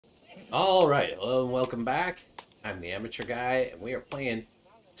All right, hello and welcome back. I'm the Amateur Guy, and we are playing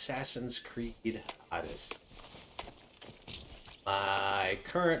Assassin's Creed Odyssey. My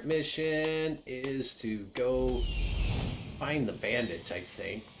current mission is to go find the bandits, I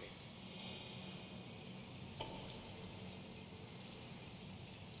think.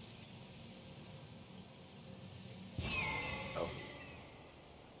 Oh.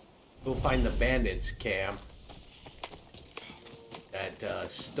 Go find the bandits camp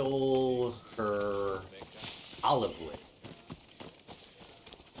that stole her olive wood.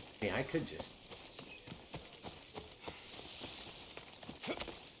 I mean, I could just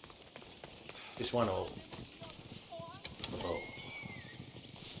want to. Oh.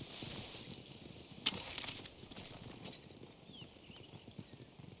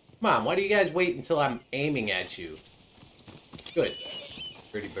 Come on, why do you guys wait until I'm aiming at you? Good.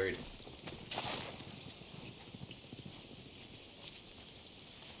 Pretty bird.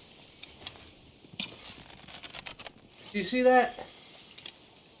 Do you see that?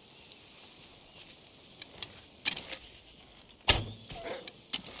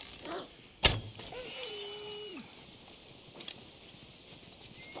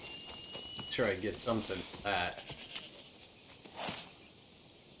 Sure, I get something for that.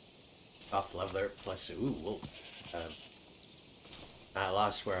 Off leveler plus. Ooh, whoa. I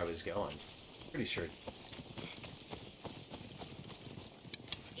lost where I was going. Pretty sure.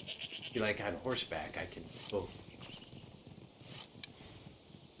 Be like on horseback, I can. Oh.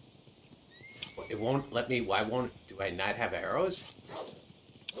 It won't let me. Why won't? Do I not have arrows?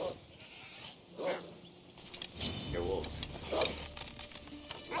 Here, wolves.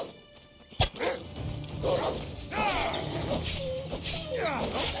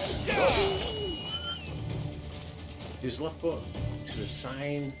 Use left book to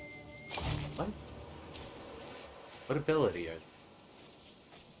assign. What? What ability are?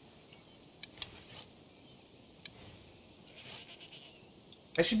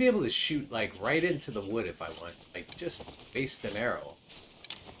 I should be able to shoot like right into the wood if I want. Like just waste an arrow.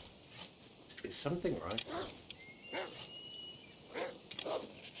 Is something wrong?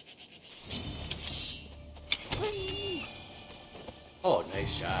 Oh,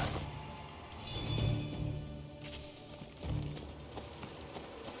 nice shot.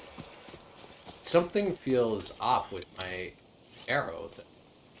 Something feels off with my arrow.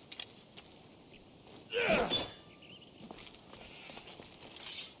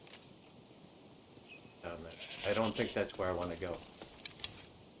 Down there. I don't think that's where I want to go.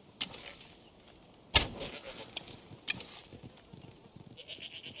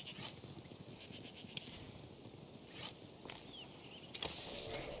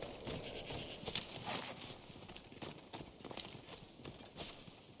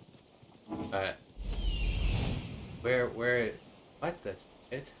 What? That's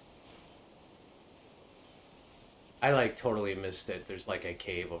it? I like totally missed it. There's like a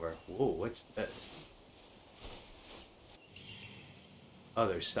cave over. Whoa, what's this? Oh,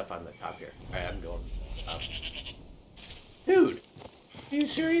 there's stuff on the top here. Alright, I'm going up. Dude! Are you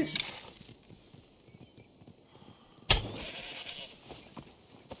serious?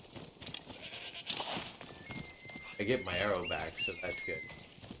 I get my arrow back, so that's good.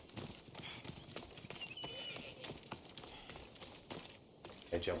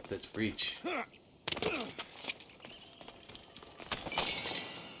 I jumped this breach.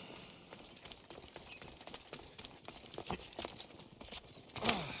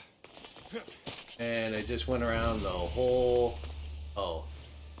 And I just went around the whole... Oh.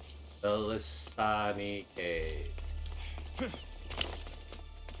 The Lissani Cave.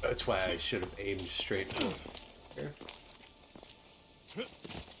 That's why I should have aimed straight here.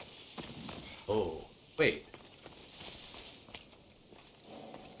 Oh. Wait.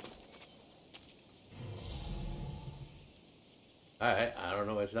 Alright, I don't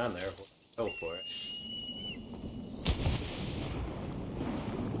know what's down there. We'll go for it.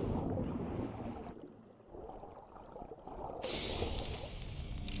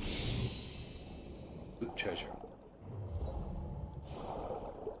 Loot treasure.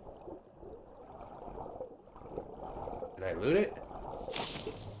 Did I loot it?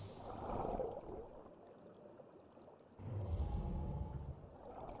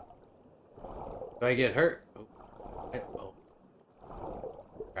 Do I get hurt? Oh.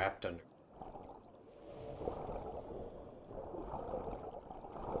 Trapped under.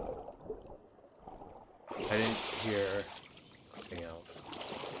 I didn't hear anything else.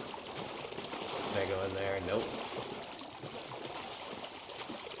 Can I go in there? Nope.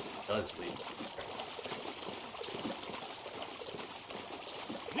 Let's leave.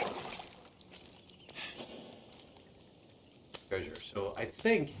 Treasure. So I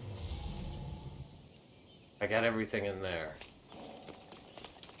think I got everything in there.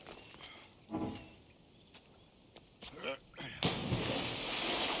 Do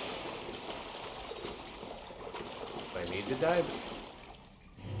I need to dive?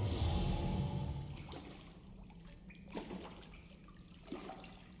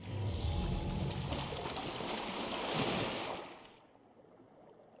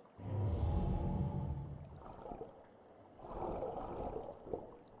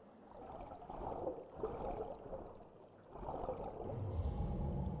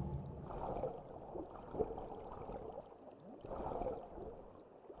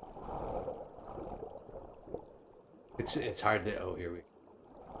 It's hard to. Oh, here we.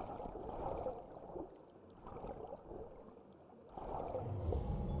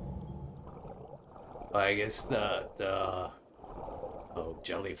 Well, I guess the oh,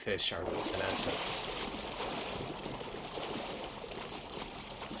 jellyfish are luminescent.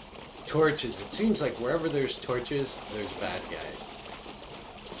 Torches. It seems like wherever there's torches, there's bad guys.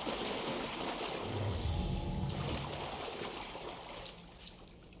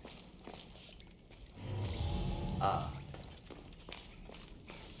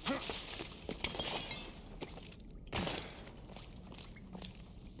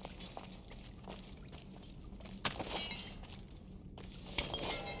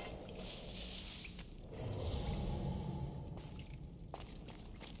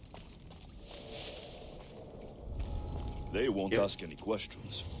 They won't ask any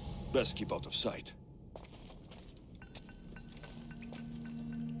questions. Best keep out of sight.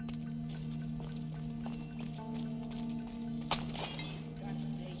 Can't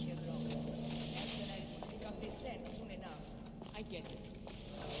stay here long. Mercenaries will pick up this scent soon enough. I get it.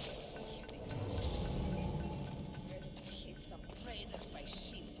 Ready to hit some traders by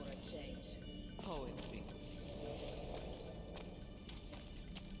ship for a change. Poetry.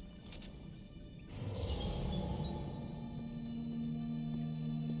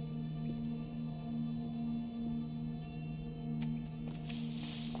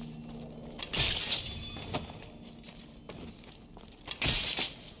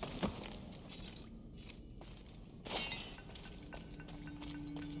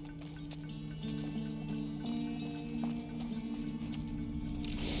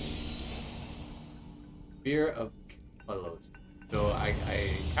 Fear of Kalos. So I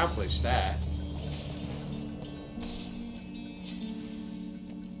accomplished that.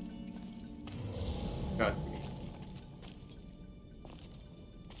 Got me.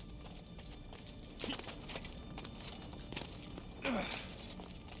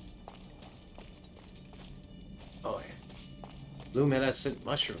 Oh, yeah. Luminescent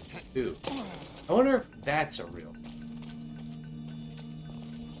mushrooms too. I wonder if that's a real.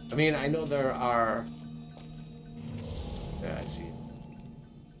 I mean, I know there are. Yeah, I see.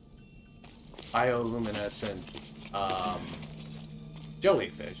 Bioluminescent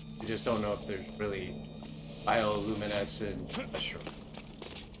jellyfish. I just don't know if there's really bioluminescent mushrooms.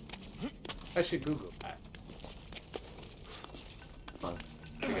 I should Google that. Come on.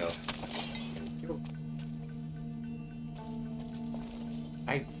 Here we go.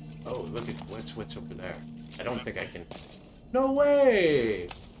 Oh, look at what's over there. I don't think I can. No way!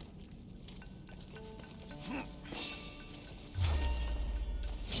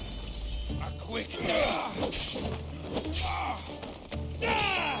 Quick! I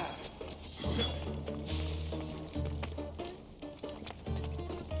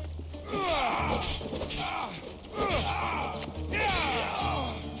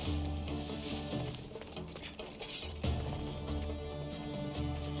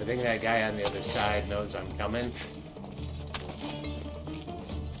think that guy on the other side knows I'm coming.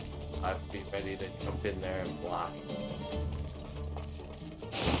 I have to be ready to jump in there and block.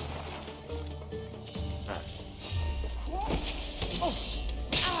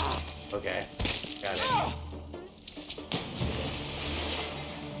 Okay, got it.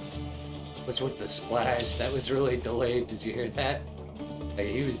 What's with the splash? That was really delayed. Did you hear that? Like,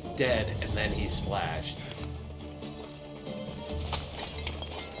 he was dead and then he splashed.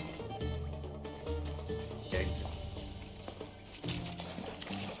 Yikes.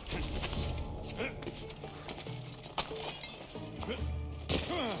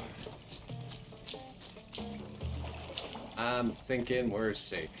 I'm thinking we're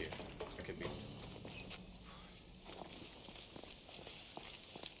safe here. I could be.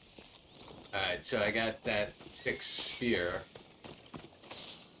 Alright, so I got that fixed spear.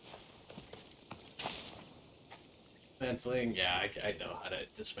 Dismantling, yeah, I know how to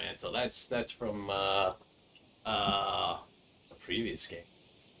dismantle. That's from a previous game.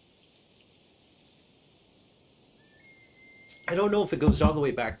 I don't know if it goes all the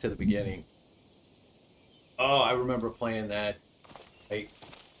way back to the beginning. Oh, I remember playing that. Like,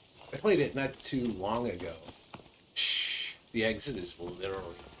 I played it not too long ago. Shh, the exit is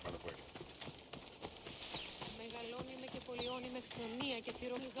literally in front of where.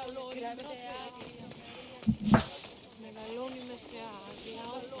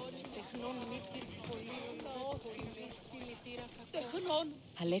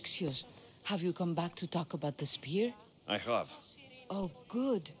 Alexios, have you come back to talk about the spear? I have. Oh,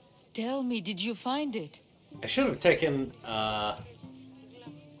 good. Tell me, did you find it? I should have taken. I'll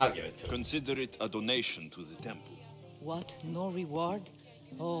give it to him. Consider it a donation to the temple. What? No reward?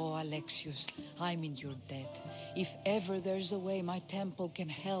 Oh, Alexios, I'm in your debt. If ever there's a way my temple can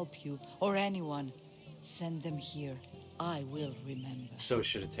help you, or anyone, send them here. I will remember. So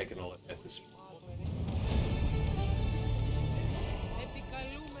should have taken a look at this.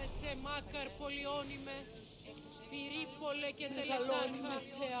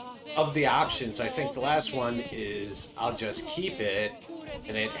 Of the options, I think the last one is I'll just keep it,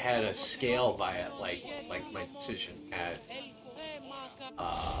 and it had a scale by it, like my decision had.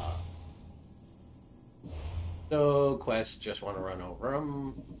 So quest, just want to run over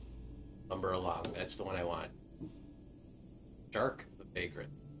them. Lumber along, that's the one I want. Shark the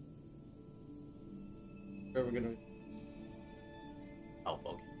vagrant. Where are we gonna? Oh,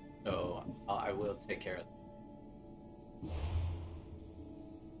 okay. So I will take care of that.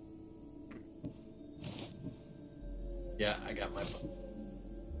 Yeah, I got my book.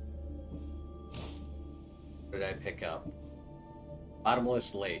 What did I pick up?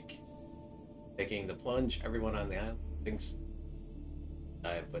 Bottomless lake. Taking the plunge, everyone on the island thinks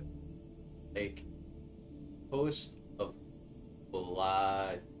dive, but lake. Coast of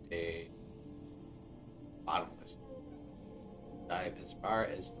Blood bottomless. Dive as far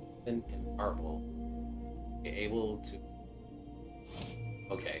as the wind and marble. Be able to.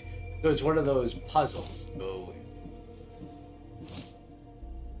 Okay, so it's one of those puzzles. So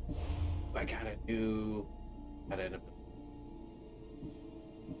I got a new. Got an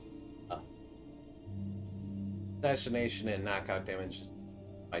assassination and knockout damage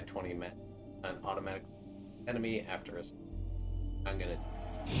by 20 men on automatic enemy after us. I'm gonna.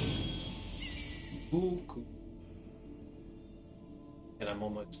 Ooh, cool. And I'm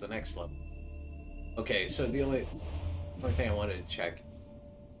almost the next level. Okay, so the only thing I wanted to check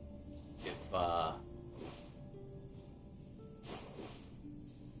if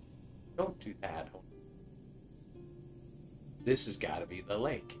don't do that. This has got to be the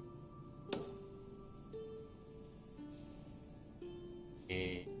lake.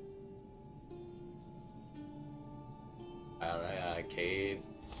 Alright, cave.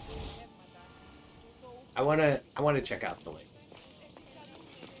 I wanna check out the lake.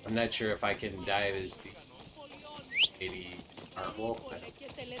 I'm not sure if I can dive as the 80 marble.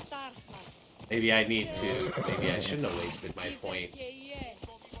 Maybe I need to. Maybe I shouldn't have wasted my point.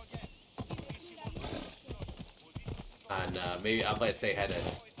 On maybe I'll bet they had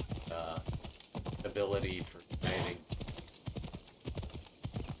a ability for diving.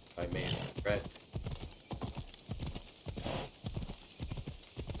 If I made a regret.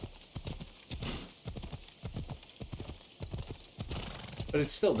 But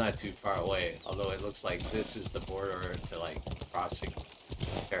it's still not too far away, although it looks like this is the border to like crossing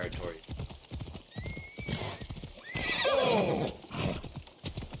territory. Oh!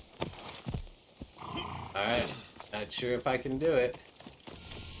 Alright, not sure if I can do it.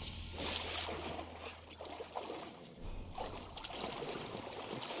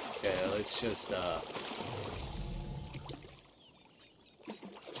 Okay, let's just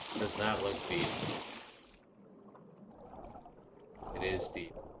does not look deep. It is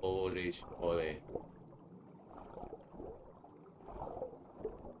deep. Holy holy.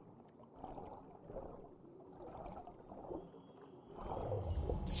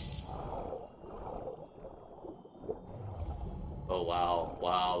 Oh wow,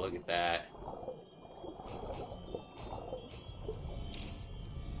 wow, look at that.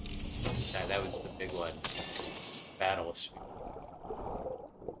 Yeah, that was the big one. Battle speed.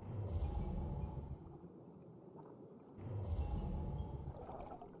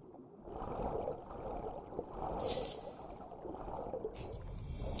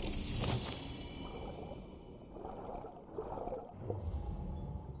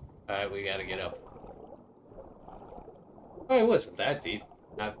 Alright, we gotta get up. Oh, it wasn't that deep.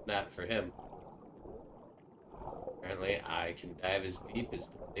 Not for him. Apparently, I can dive as deep as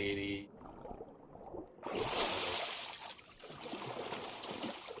the lady.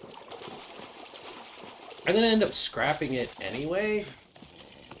 I'm gonna end up scrapping it anyway.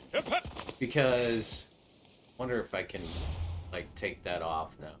 Because I wonder if I can like take that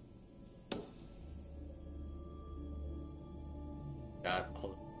off now. got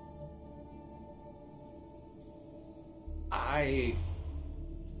all.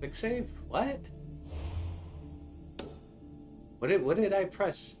 Quick save? What? What did I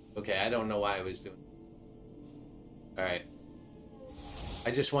press? Okay, I don't know why I was doing. All right.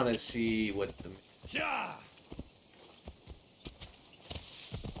 I just want to see what the. Yeah.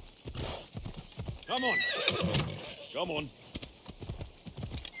 Come on. Come on.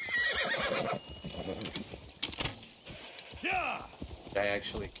 Yeah. Did I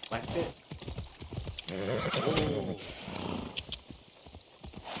actually collect it? Oh.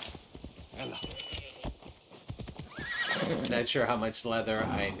 Ella. Not sure how much leather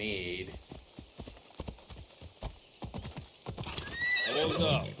I need. Hold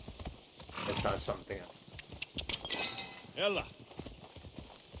up. That's not something. Ella.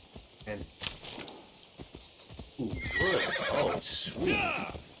 And ooh, wood. Oh, sweet.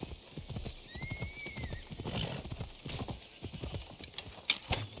 Yeah.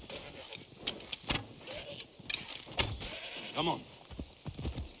 Come on.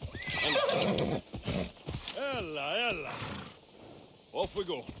 Ella. Ella, Ella. Off we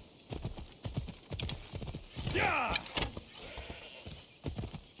go. Yeah.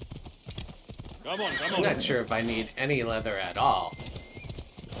 Come on, come I'm on. not sure if I need any leather at all.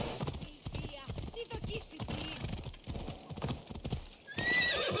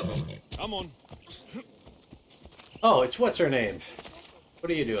 Come on. Oh, it's what's her name?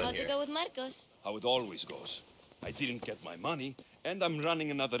 What are you doing How'd here? it go with Marcos? How it always goes. I didn't get my money, and I'm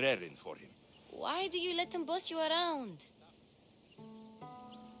running another errand for him. Why do you let him boss you around?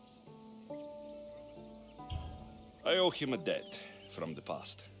 I owe him a debt from the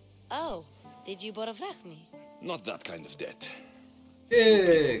past. Oh, did you borrow me? Not that kind of debt.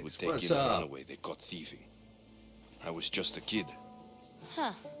 Diggs, Would take what's in a up? runaway they caught thieving. I was just a kid.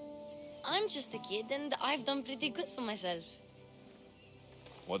 Huh. I'm just a kid and I've done pretty good for myself.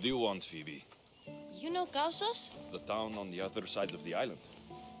 What do you want, Phoebe? You know Kausos? The town on the other side of the island.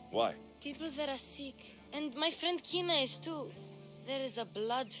 Why? People there are sick. And my friend Kina is too. There is a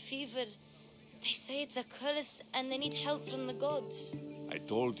blood fever. They say it's a curse and they need help from the gods. I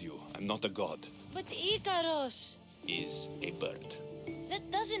told you, I'm not a god. But Ikaros, Is a bird. that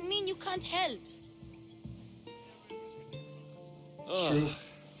doesn't mean you can't help. True.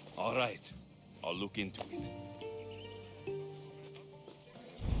 All right. I'll look into it.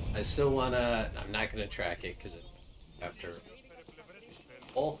 I still wanna. I'm not gonna track it because it's after.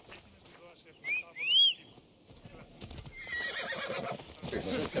 Oh. You're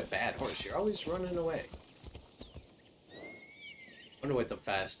such a bad horse. You're always running away. Wonder what the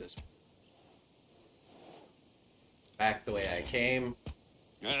fastest. Back the way I came.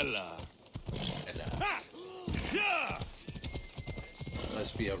 Ella. And, Ha! Yeah!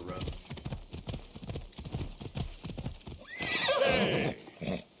 must be a road. Hey!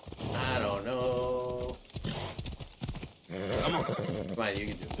 I don't know. Come on. Come on, you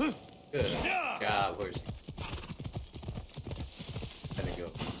can do it. Good job, horse. Gotta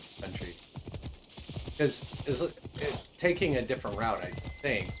go country. Because taking a different route, I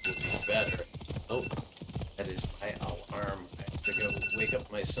think, would be better. Oh, that is my alarm. I have to go wake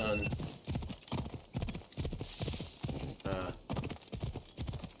up my son.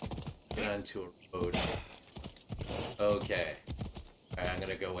 Get onto a road. Okay. Alright, I'm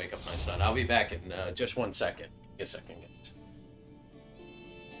gonna go wake up my son. I'll be back in just 1 second. Give me a second, guys.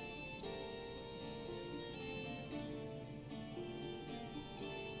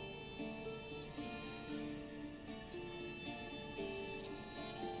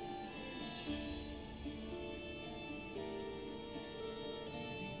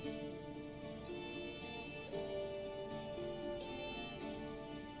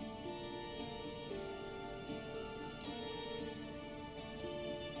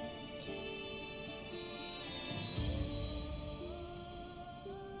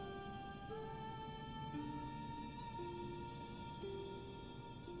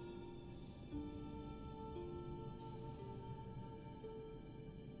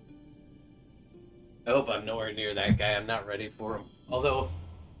 I hope I'm nowhere near that guy. I'm not ready for him. Although,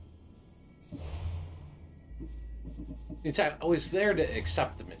 I was there to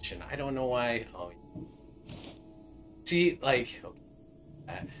accept the mission. I don't know why. Oh, see, like, okay,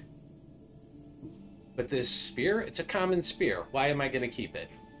 that. But this spear, it's a common spear. Why am I going to keep it?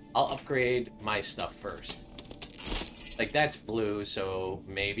 I'll upgrade my stuff first. Like, that's blue, so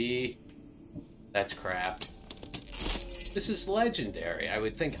maybe that's crap. This is legendary. I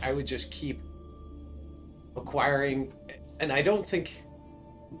would think I would just keep acquiring, and I don't think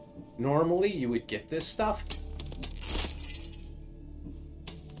normally you would get this stuff.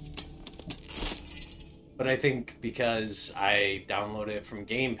 But I think because I downloaded it from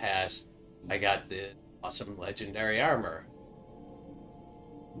Game Pass, I got the awesome legendary armor.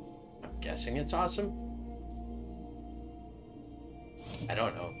 I'm guessing it's awesome. I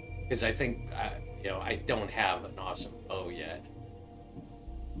don't know. Because I think, I don't have an awesome bow yet.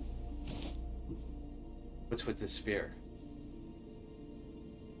 What's with this spear?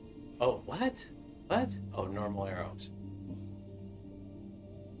 Oh, what? What? Oh, normal arrows.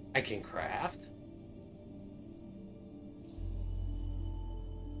 I can craft?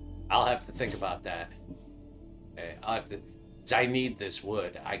 I'll have to think about that. Okay, I'll have to... 'cause I need this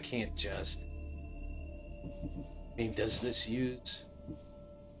wood. I can't just... I mean, does this use...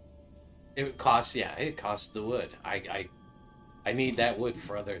 It costs, yeah, it costs the wood. I need that wood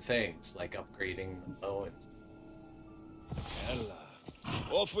for other things, like upgrading the bow and... Ella,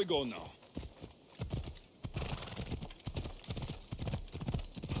 off we go now.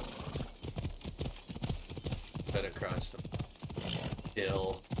 Cut across the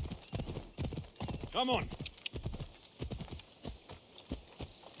hill. Come on.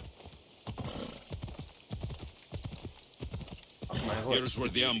 My horse. Here's where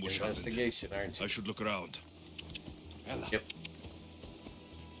the ambush happened. Investigation, aren't you? I should look around. Ella. Yep.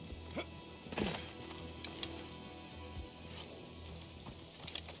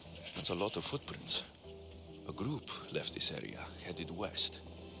 That's a lot of footprints. A group left this area, headed west.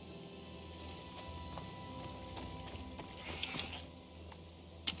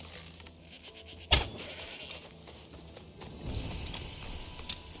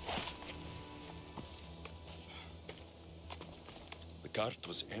 The cart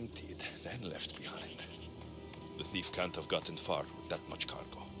was emptied, then left behind. The thief can't have gotten far with that much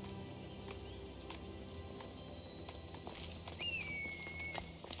cargo.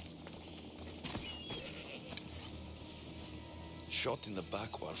 Shot in the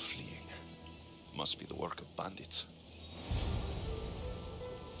back while fleeing. Must be the work of bandits.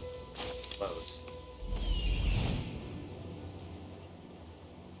 Close.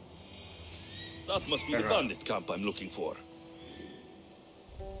 That must be the bandit camp I'm looking for.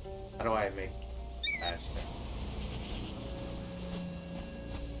 How do I make faster?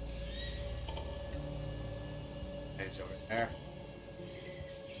 It's over there.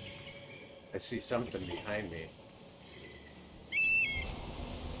 I see something behind me.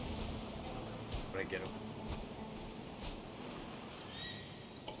 When I get him.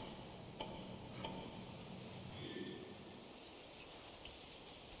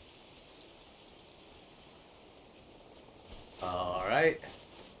 All right.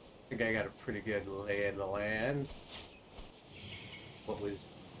 I think I got a pretty good lay of the land.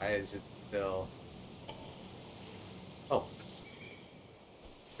 Why is it still? Oh.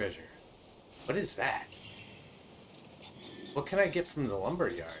 Treasure. What is that? What can I get from the lumber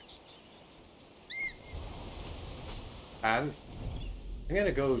yard? I'm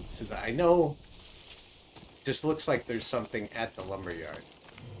gonna go to the... I know... Just looks like there's something at the lumber yard.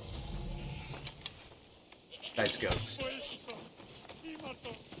 Besides goats.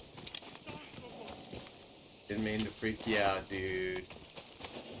 Didn't mean to freak you out, dude.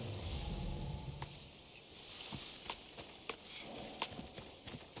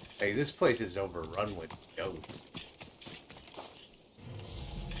 Hey, this place is overrun with goats.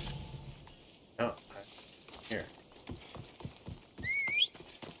 Oh, here.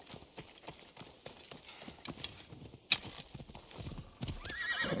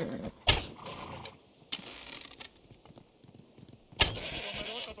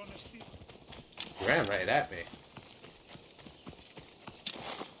 He ran right at me.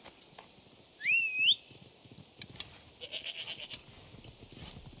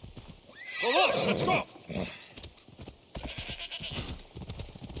 Vamos, let's go!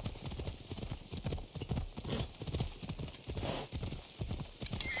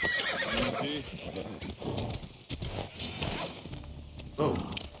 Easy. Oh.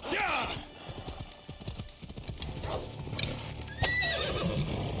 Yeah!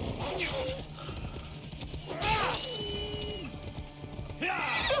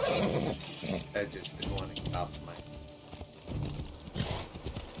 I just didn't want to get off my...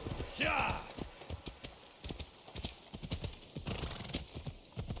 Yeah!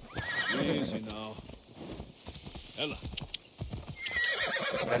 Easy now. Ella.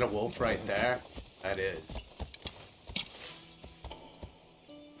 Is that a wolf right there? That is.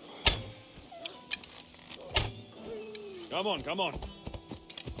 Come on, come on.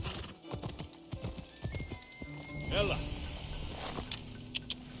 Ella.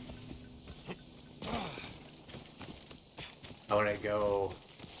 I want to go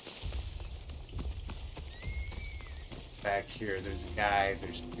back here. There's a guy.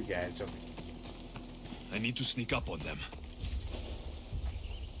 There's two guys over here. I need to sneak up on them.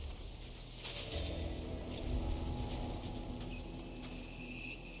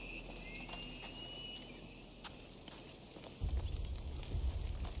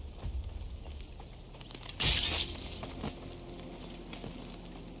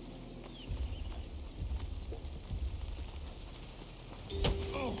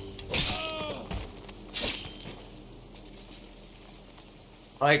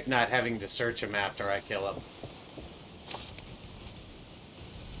 I like not having to search him after I kill him.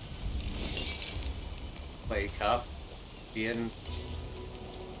 Play cup. Being...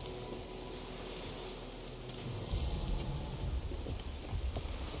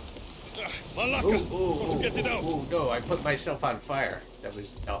 Malaka! Oh, Get it out! oh, no, I put myself on fire. That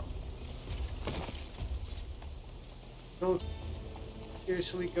was dumb. Go.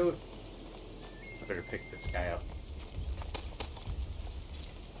 Seriously, go. I better pick this guy up.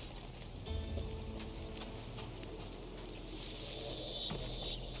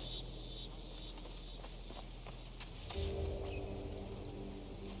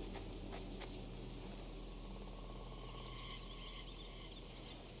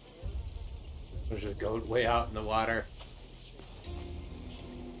 There's a goat way out in the water.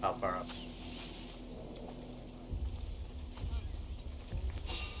 How far up?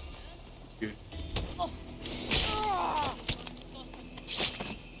 Dude.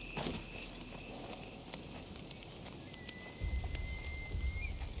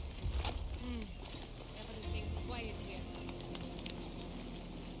 Everything's quiet here.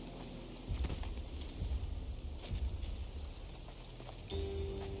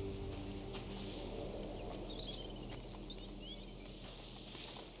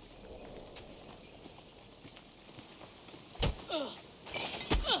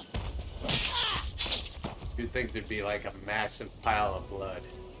 You'd think there'd be like a massive pile of blood,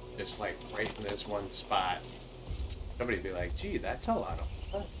 just like right in this one spot. Somebody'd be like, gee, that's a lot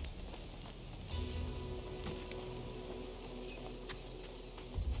of blood.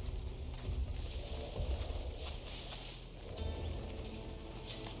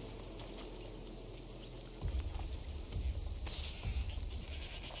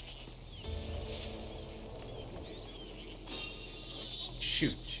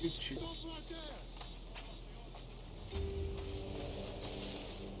 Shoot, shoot, shoot.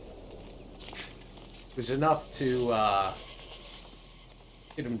 It was enough to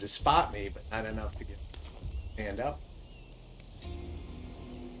get him to spot me, but not enough to get stand up.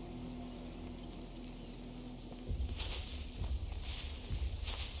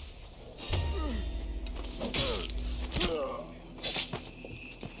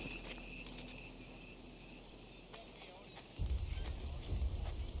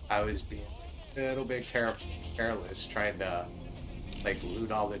 I was being a little bit careless, trying to like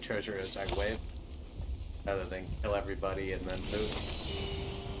loot all the treasure as I went, rather than kill everybody and then loot.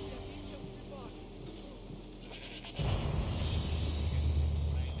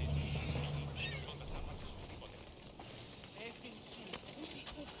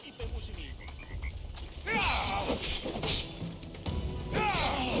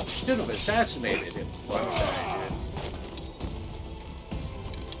 Should have assassinated him once I did.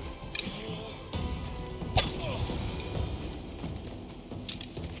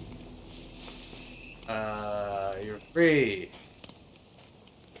 You're free.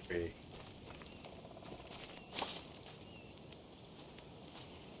 Free.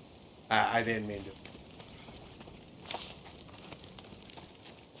 I didn't mean to.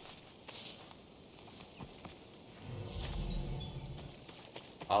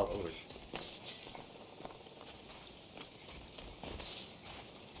 All over.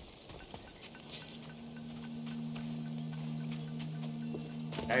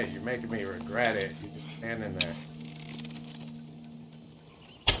 Hey, you're making me regret it. You're just standing there.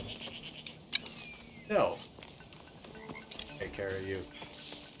 No. Take care of you.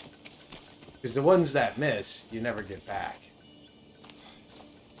 Because the ones that miss, you never get back.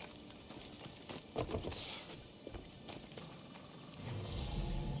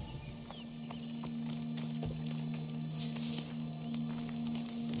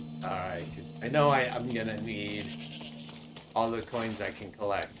 Alright, because I know I'm gonna need all the coins I can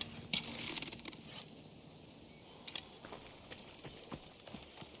collect.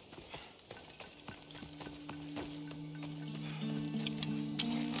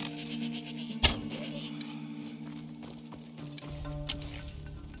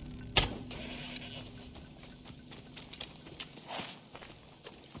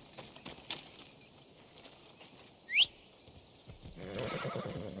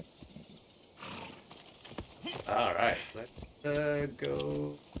 Alright, let's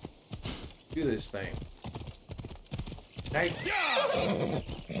go do this thing. Right?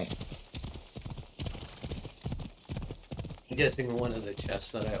 I'm guessing one of the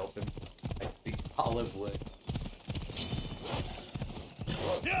chests that I opened, like the olive wood.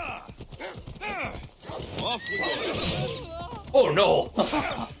 Off we go. Oh no!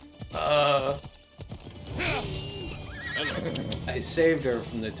 I saved her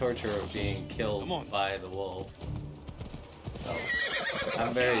from the torture of being killed by the wolf. So,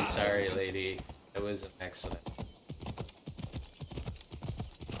 I'm very sorry, lady. It was an accident.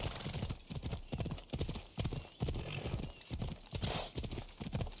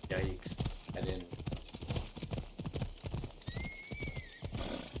 Yikes. I didn't.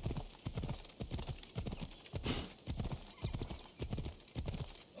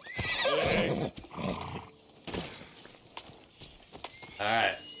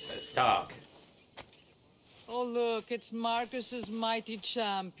 Alright, let's talk. Oh, look, it's Marcus's mighty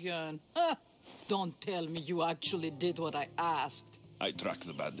champion. Huh. Don't tell me you actually did what I asked. I tracked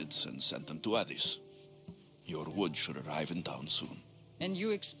the bandits and sent them to Odyssey. Your wood should arrive in town soon. And you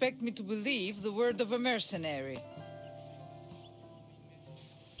expect me to believe the word of a mercenary?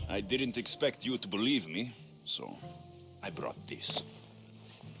 I didn't expect you to believe me, so I brought this.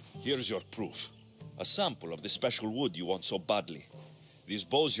 Here's your proof. A sample of the special wood you want so badly. These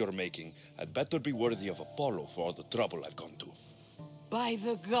bows you're making had better be worthy of Apollo for all the trouble I've gone to. By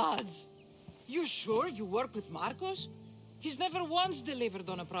the gods! You sure you work with Marcos? He's never once delivered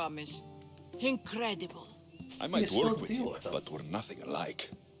on a promise. Incredible. I might You work still with deal him, with them. but we're nothing alike.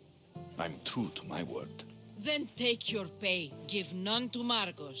 I'm true to my word. Then take your pay. Give none to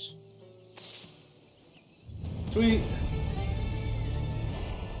Marcos. Sweet.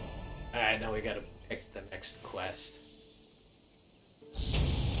 Alright, now we gotta pick the next quest.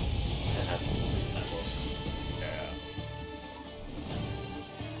 Yeah.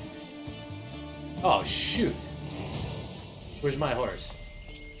 Oh, shoot. Where's my horse?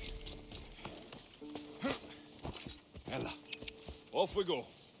 Ella, off we go.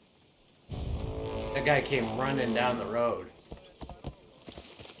 That guy came running down the road.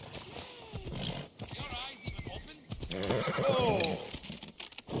 Oh!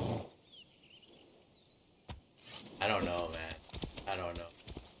 I don't know, man. I don't know.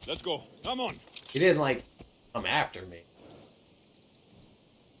 Let's go. Come on. He didn't, like, come after me.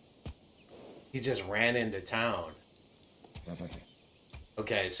 He just ran into town.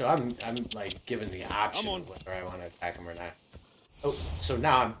 Okay, so I'm like given the option of whether I want to attack him or not. Oh, so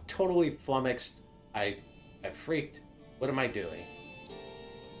now I'm totally flummoxed. I freaked. What am I doing?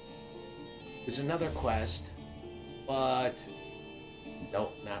 There's another quest, but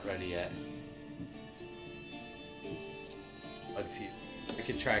nope, not ready yet. But if I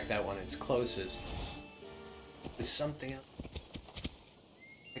could track that one, it's closest. There's something else.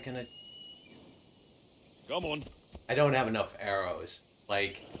 Come on. I don't have enough arrows.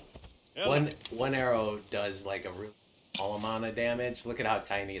 Like, one arrow does like a real small amount of damage. Look at how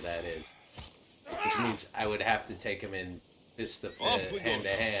tiny that is. Which means I would have to take him in fist to fist, hand to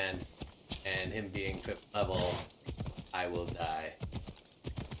hand, and him being 5th level, I will die.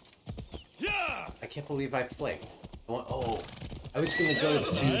 I can't believe I flicked. Oh, I was gonna go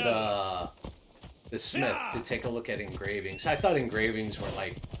to the smith to take a look at engravings. I thought engravings were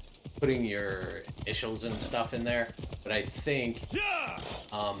like putting your initials and stuff in there, but I think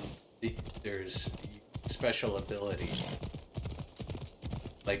there's special ability,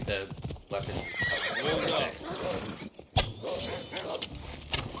 like the weapons.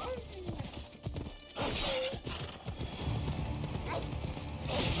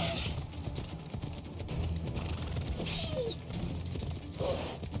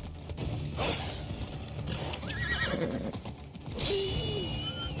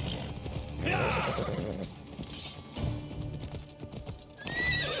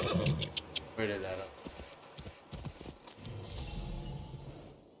 Where did that up?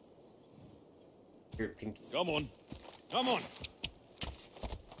 Your pinky. Come on. Come on.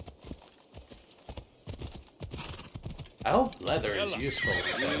 I hope leather is useful.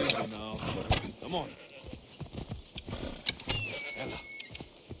 Easy now. Come on. Ella.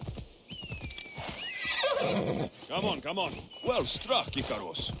 Come on, come on. Well struck,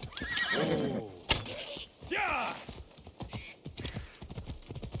 Icaros. Oh. Yeah!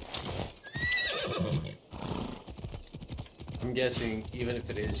 I'm guessing even if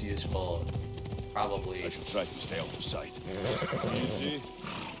it is useful, probably I should try to stay out of sight. Easy.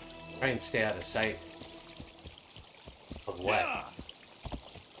 try and stay out of sight. Of what? Yeah.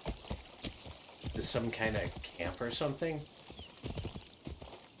 Is some kind of camp or something?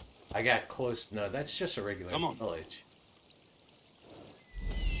 I got close. No, that's just a regular Come on. village.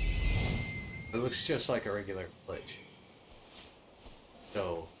 It looks just like a regular village.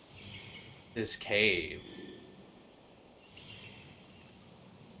 So, this cave.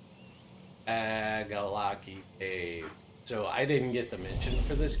 Agalaki Cave. So I didn't get the mission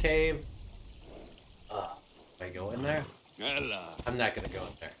for this cave. Can I go in there? Ella. I'm not gonna go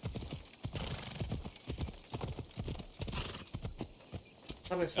in there.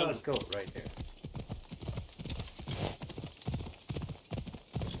 I thought I saw a goat right here.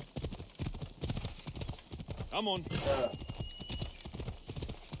 Come on.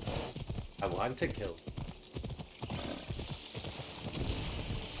 I want to kill.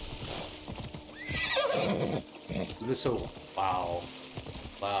 This wow.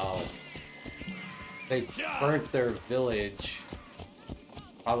 Wow. They burnt their village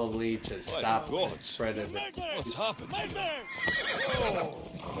probably to stop the spread of it. What's happened here?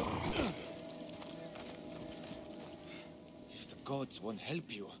 If the gods won't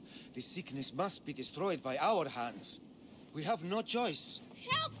help you, the sickness must be destroyed by our hands. We have no choice.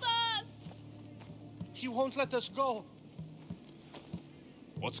 Help us! He won't let us go.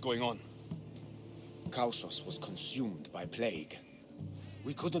 What's going on? Kausos was consumed by plague.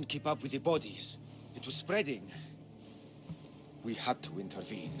 We couldn't keep up with the bodies. It was spreading. We had to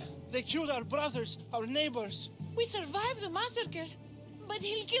intervene. They killed our brothers, our neighbors. We survived the massacre, but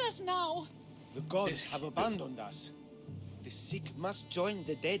he'll kill us now. The gods have abandoned us. The sick must join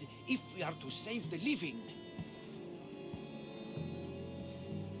the dead if we are to save the living.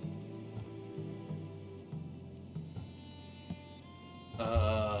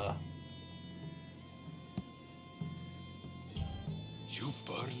 You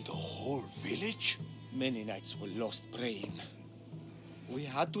burned the whole village? Many nights were lost praying. We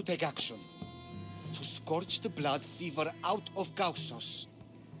had to take action. To scorch the blood fever out of Kausos.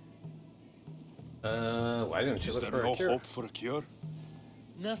 Why didn't you Is look there for no a cure? hope for a cure?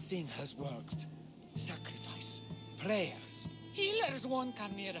 Nothing has worked. Sacrifice, prayers. Healers won't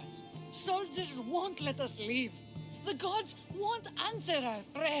come near us. Soldiers won't let us leave. The gods won't answer our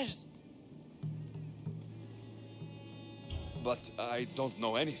prayers. But I don't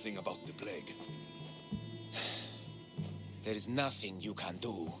know anything about the plague. There is nothing you can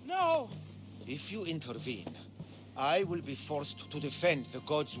do. No! If you intervene, I will be forced to defend the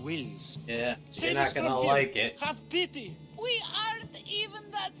gods' wills. Yeah, Save you're us not from gonna him. like it. Have pity! We aren't even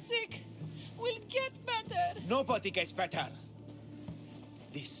that sick. We'll get better. Nobody gets better.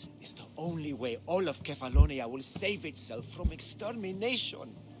 This is the only way all of Kefalonia will save itself from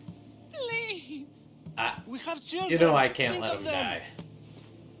extermination. Please. We have children! You know I can't Think let of him them. die.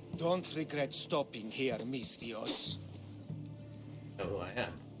 Don't regret stopping here, Mistios. Know who I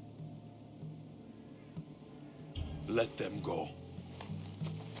am. Let them go.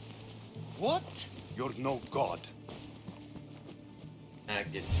 What? You're no god. I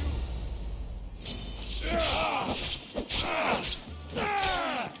get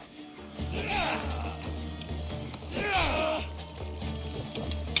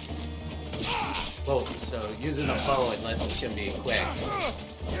Whoa, so using a bow unless it's gonna be quick.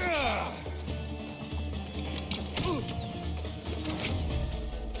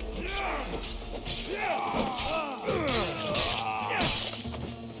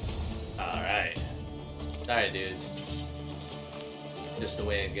 Alright. Sorry, dudes. Just the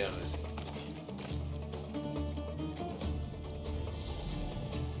way it goes.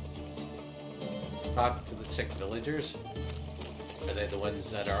 Talk to the sick villagers. Are they the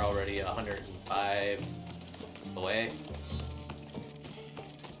ones that are already 105 away?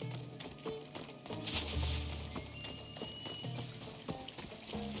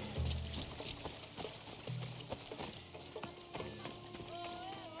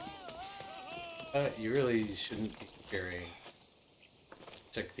 You really shouldn't be curing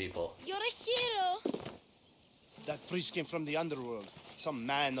sick people. You're a hero. That priest came from the underworld. Some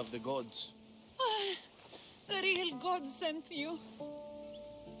man of the gods. The real God sent you.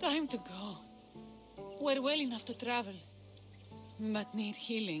 Time to go. We're well enough to travel, but need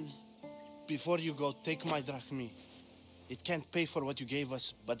healing. Before you go, take my drachmi. It can't pay for what you gave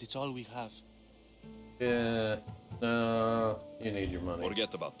us, but it's all we have. Yeah, no, you need your money.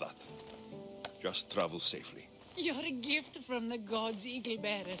 Forget about that. Just travel safely. You're a gift from the gods, Eagle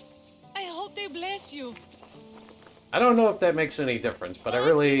Bearer. I hope they bless you. I don't know if that makes any difference, but I What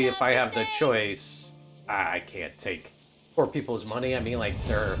really, you if I have have to the say? choice, I can't take poor people's money. I mean, like,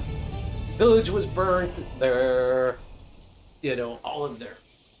 their village was burnt, their, you know, all of their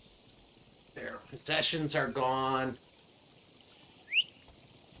possessions are gone.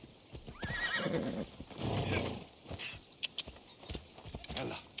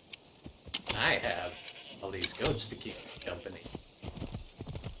 Ella. I have all these goats to keep company.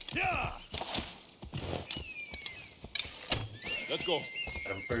 Yeah! Let's go.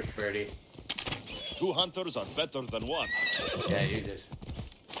 Got him first, Birdie. 2 hunters are better than 1. Yeah, you just...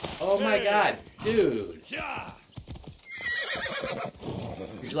 Oh my god, dude! Yeah.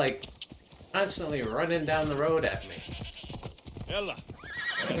 He's like constantly running down the road at me. Ella.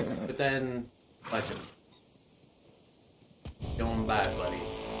 But then, watch him. Going by, buddy.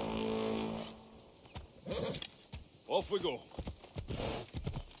 Off we go. At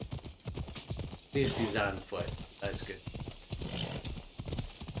least he's on foot. That's good.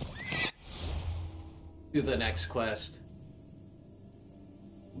 Do the next quest.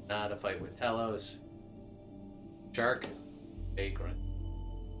 Not a fight with Telos. Shark. Vagrant.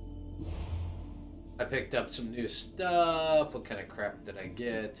 I picked up some new stuff. What kind of crap did I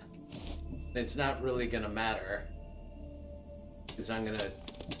get? It's not really gonna matter. Because I'm gonna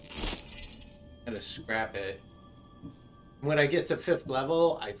scrap it. When I get to 5th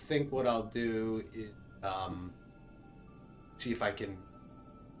level, I think what I'll do is see if I can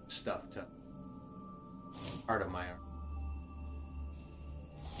stuff to part of my arm.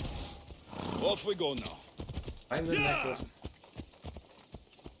 Off we go now. Find the necklace.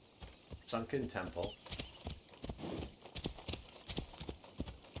 Sunken temple.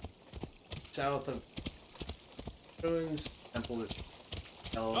 South of ruins. Temple is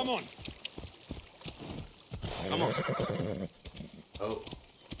held. Come on. Come on. Oh.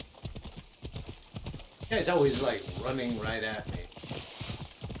 This guy's always like running right at me.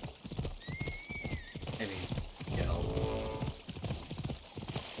 And he's, you know.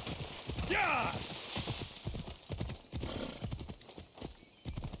 Yeah.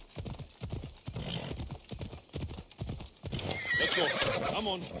 Let's go. Come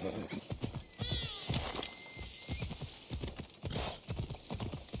on.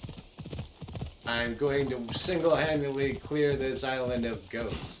 I'm going to single-handedly clear this island of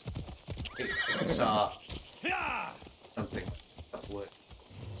ghosts. I saw something up wood.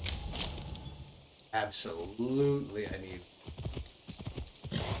 Absolutely, I need.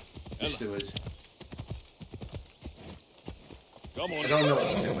 Wish there was. Come on. I don't know.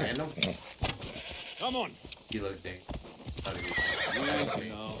 Is it random? Come on. You look dang. Easy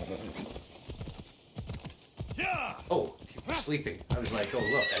now. Yeah. Oh, he was sleeping. I was like, oh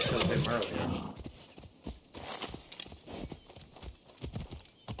look, I killed him earlier.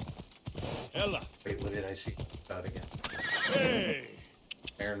 Ella. Wait, what did I see? About again. Hey.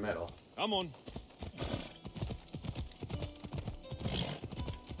 Iron metal. Come on.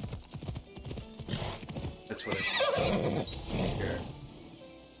 That's what it. Here.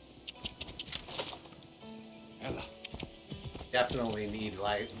 Ella. Definitely need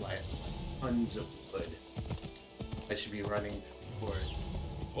like tons of wood. I should be running for it.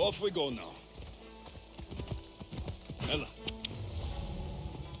 Off we go now. Ella.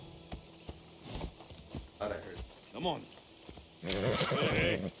 Thought I heard. Come on.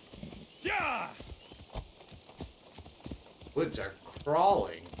 Hey. Yeah. Woods are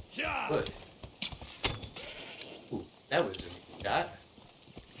crawling. Yeah. Good. Ooh, that was a shot.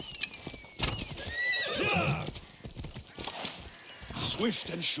 Yeah. Swift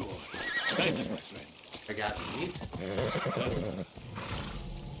and sure. Thank you, my friend. I got meat.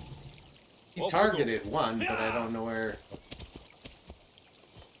 He Off we targeted go. one, but I don't know where.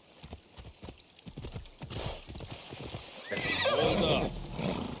 Hold up.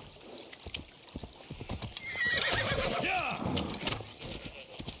 Yeah.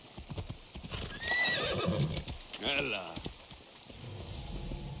 Ella.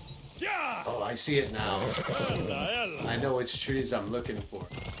 Yeah. Oh, I see it now. Ella, Ella. I know which trees I'm looking for.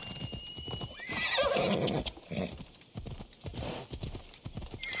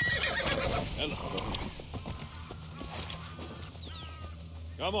 Ella.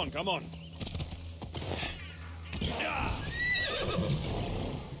 Come on, come on. Yeah.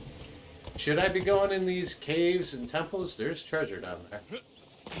 Should I be going in these caves and temples? There's treasure down there.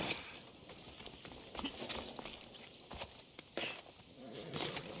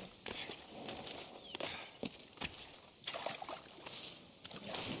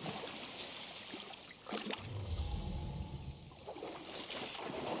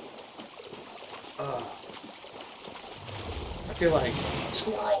 I feel like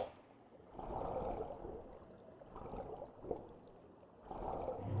squirrel.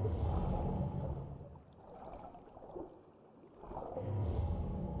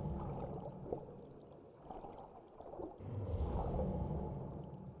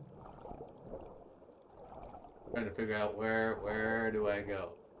 Trying to figure out where do I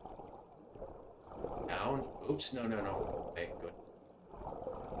go? Down? Oops, no. Okay, good.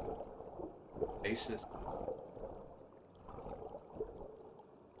 Face this.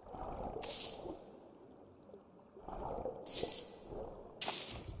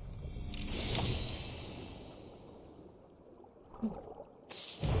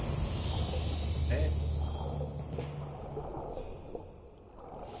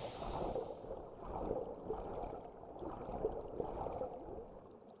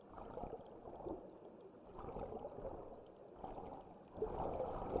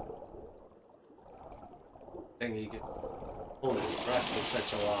 thing he could hold his breath for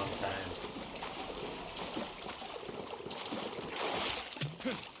such a long time.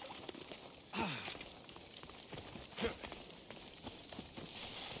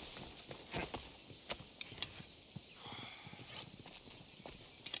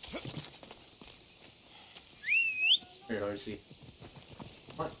 Here, Odyssey.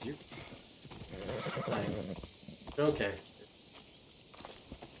 Come on, you. Fine. It's okay.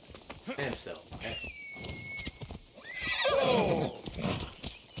 Stand still, okay? Oh!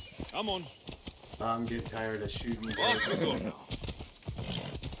 Come on. I'm getting tired of shooting Off we birds. go now.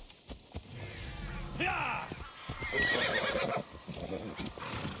 Yeah!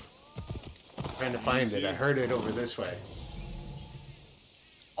 Trying to find it. I heard it over this way.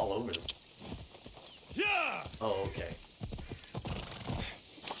 All over them. Yeah! Oh, okay.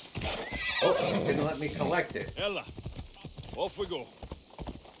 Oh, it didn't let me collect it. Ella, off we go.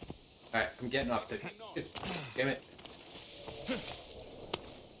 Alright, I'm getting off the... Damn it.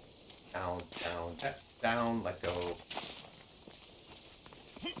 Down, down, down, let go.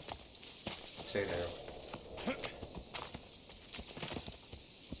 Stay there.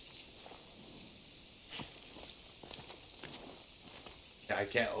 I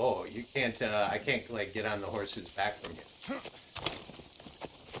can't, oh, you can't, I can't, like, get on the horse's back from here.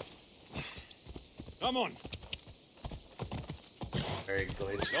 Come on. Very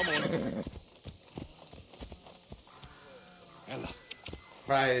glitchy. Come on. Ella.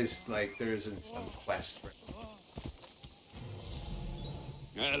 Surprised, like, there isn't some quest.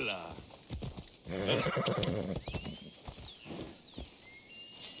 Ella.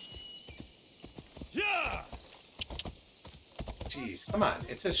 Yeah! Jeez, come on.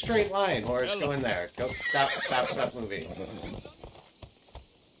 It's a straight line, horse. Go in there. Go, stop moving.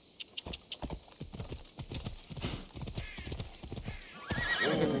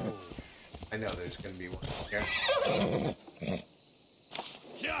 Ooh. I know there's gonna be one here.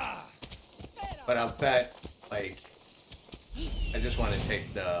 Yeah! But I'll bet, like, I just want to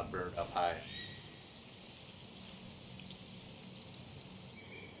take the bird up high.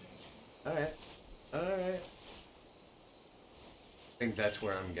 Alright. Alright. I think that's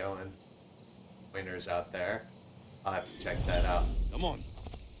where I'm going. Pointer's out there. I'll have to check that out. Come on.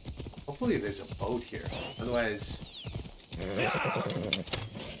 Hopefully there's a boat here. Otherwise... Yeah!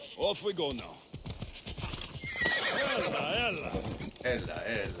 Off we go now. Ella, Ella. Ella,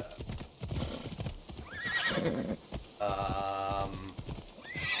 Ella.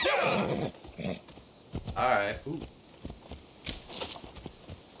 Alright. Ooh.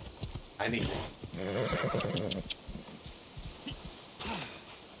 I need it.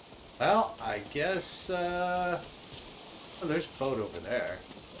 Well, I guess, oh, there's a boat over there.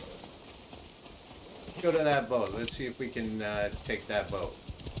 Let's go to that boat. Let's see if we can, take that boat.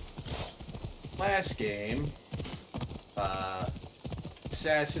 Last game,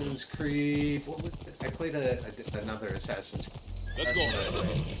 Assassin's Creed, what was it? I played another Assassin's Creed. Let's go.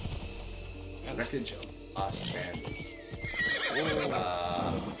 Wreckage of Lost Bandit.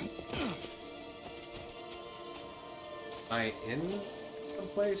 Am I in some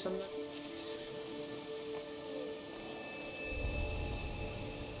place? I'm not...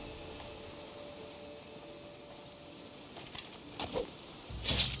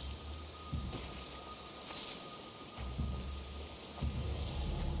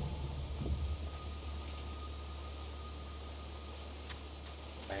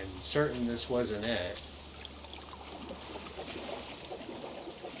 I'm certain this wasn't it.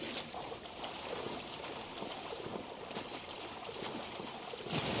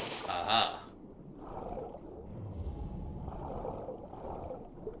 Aha.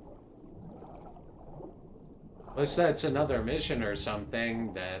 Unless that's another mission or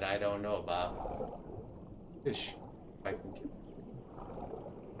something that I don't know about. Fish. If I can get...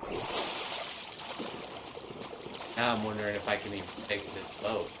 Now I'm wondering if I can even take this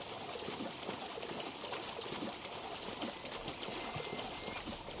boat.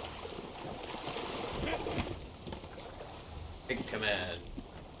 Take command.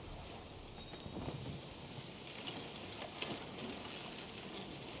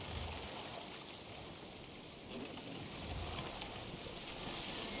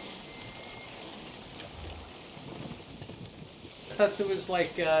 I thought there was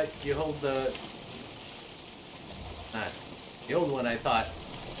like, you hold the... Nah, the old one I thought...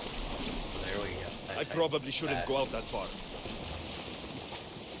 There we go. I probably shouldn't go out that far.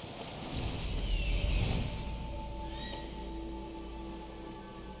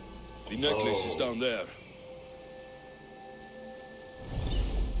 The necklace is down there.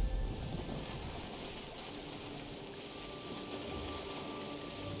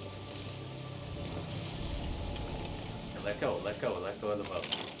 the boat.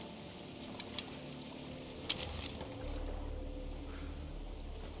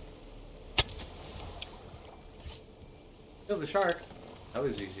 Kill the shark. That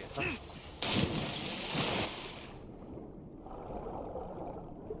was easy.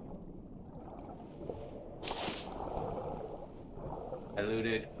 I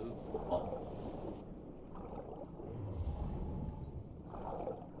looted. Ooh.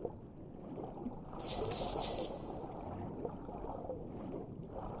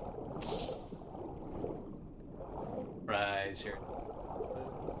 Prize here.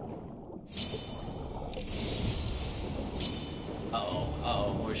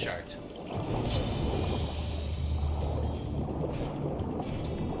 Uh-oh, more sharks.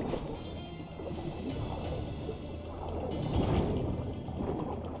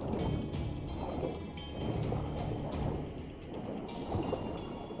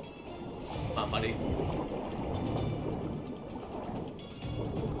 Come on, buddy.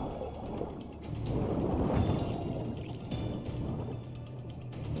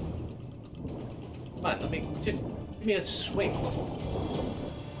 Come on, let me just give me a swing.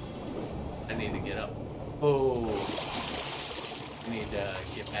 I need to get up. Oh, we need to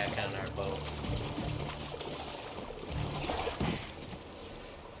get back on our boat.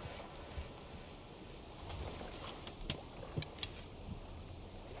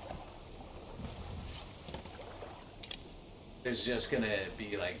 There's just gonna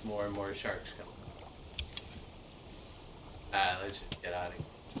be like more and more sharks coming. Let's just get out of here.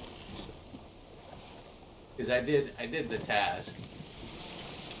 Because I did the task.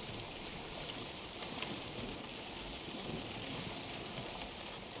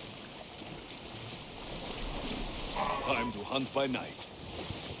 Time to hunt by night.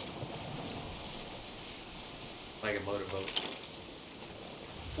 Like a motorboat.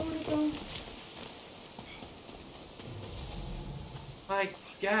 My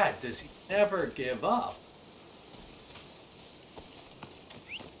God, does he never give up?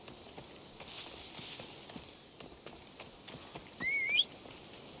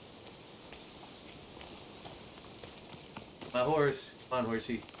 My horse. Come on,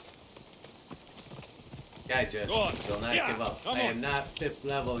 horsey. Guy just will not give up. I am not 5th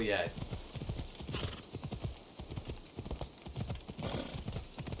level yet.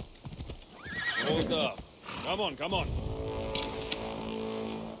 Hold up. Come on, come on.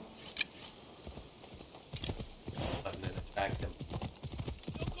 Button and attack them.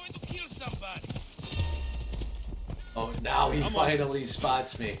 You're going to kill somebody. Oh, now he finally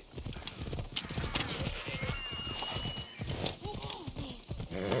spots me.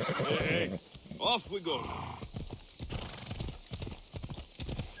 Hey, off we go.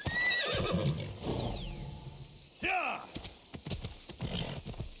 Yeah.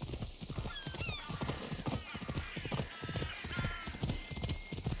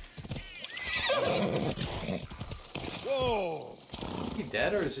 Whoa. Is he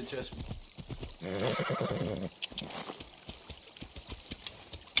dead or is it just me?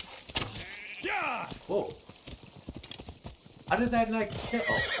 Yeah. Whoa. How did that not kill?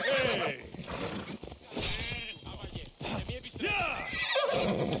 Oh. Hey. Yeah.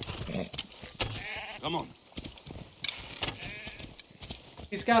 Come on.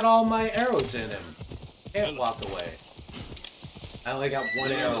 He's got all my arrows in him. Can't walk away. I only got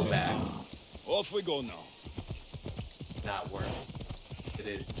one arrow back. Off we go now. Not working. It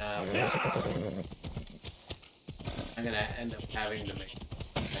is not working. I'm gonna end up having to make.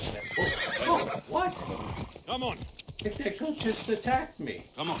 Oh, what? Come on. I think that goat just attacked me.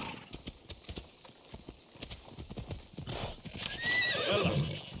 Come on. Ella,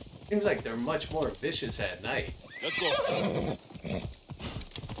 Seems like they're much more vicious at night. let's go.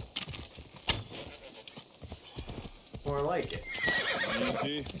 More like it.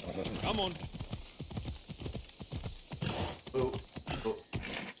 Easy. Come on. Ooh. Ooh.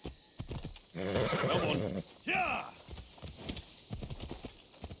 Come on. Yeah.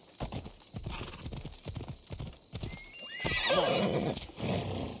 Come on.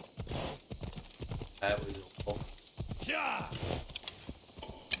 That was a wolf. Yeah.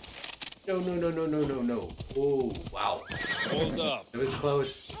 No, no, no, no, no, no, no. Oh, wow. Hold up. It was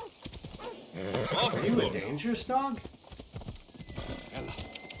close. Off Are we you go a now. dangerous dog? Ella.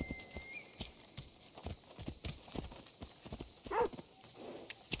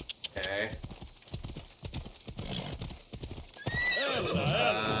 Okay.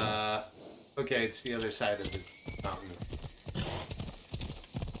 Ella. Okay, it's the other side of the mountain.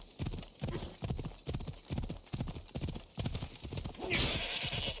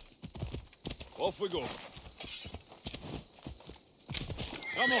 Off we go.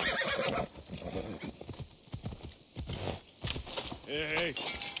 Come on. Hey,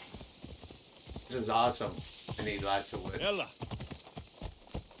 This is awesome. I need lots of wood. Ella.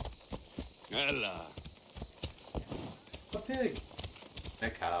 Ella. A pig. A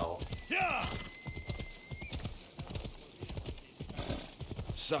cow. Yeah.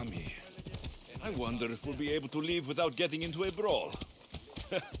 Sammy, I wonder if we'll be able to leave without getting into a brawl.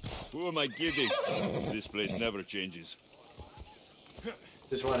 Who am I kidding? This place never changes.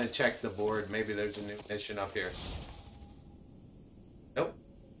 Just want to check the board. Maybe there's a new mission up here. Nope.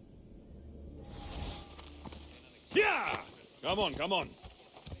 Yeah! Come on, come on.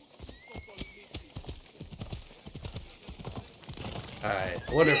 Alright.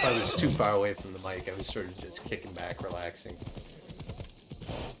 I wonder if I was too far away from the mic. I was sort of just kicking back, relaxing.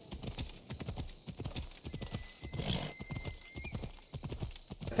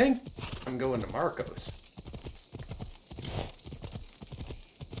 I think I'm going to Marcos.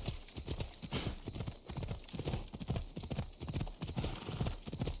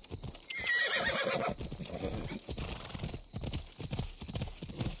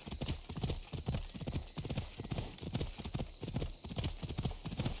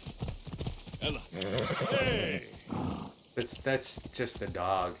 Ella. Hey! That's just a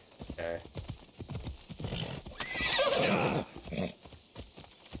dog. Okay.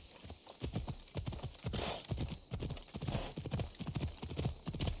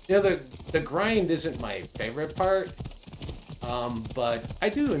 Yeah, the grind isn't my favorite part, but I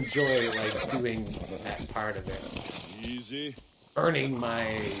do enjoy like doing that part of it, Easy. earning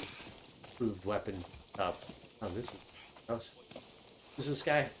my improved weapons stuff. Oh, this is gross. Who's this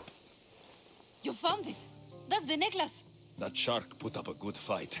guy? You found it. That's the necklace. That shark put up a good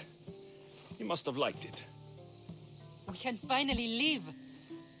fight. He must have liked it. We can finally leave.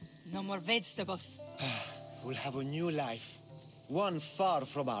 No more vegetables. We'll have a new life. One far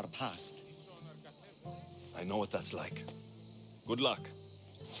from our past. I know what that's like. Good luck.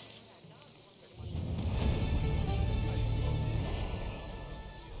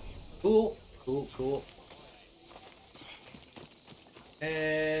 Cool, cool, cool.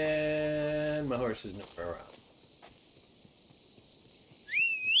 And my horse is nowhere around.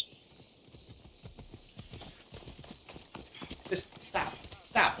 Just stop,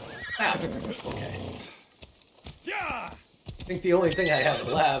 stop, stop. Okay. Yeah! I think the only thing I have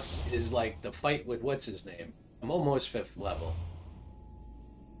left is like the fight with what's his name. I'm almost 5th level.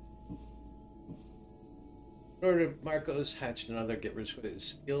 In order, Marcos hatched another get rich with his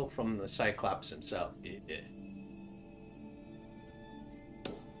steal from the Cyclops himself.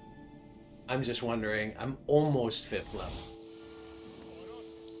 I'm just wondering, I'm almost 5th level.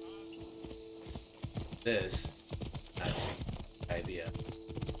 This, that's the idea.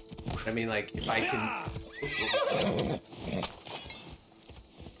 I mean, like, if I can...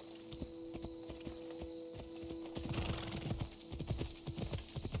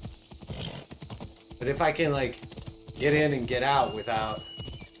 But if I can, like, get in and get out without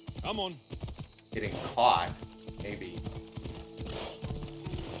Come on. getting caught, maybe.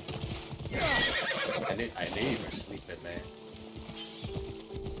 I knew you were sleeping, man.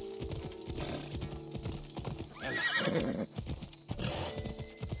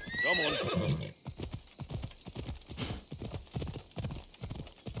 Come on.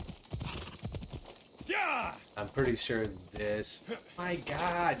 Yeah! I'm pretty sure this... My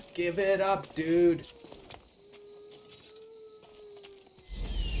God, give it up, dude.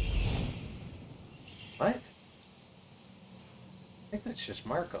 What? I think that's just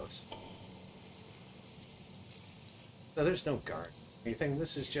Marcos. No, there's no guard. Anything.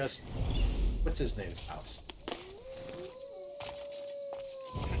 This is just... What's his name's house?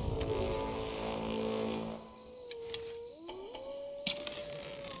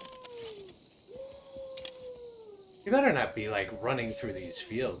 You better not be, like, running through these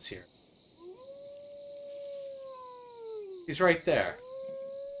fields here. He's right there.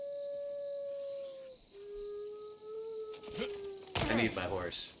 I need my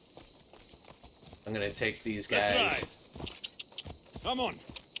horse. I'm gonna take these guys. Let's ride. Come on.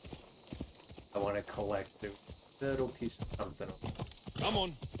 I want to collect the little piece of something. Come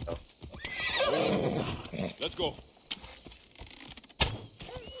on. Oh. Let's go.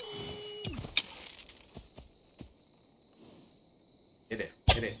 Get it.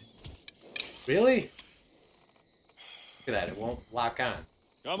 Get it. Really? Look at that. It won't lock on.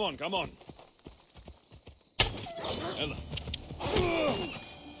 Come on, come on. Ella.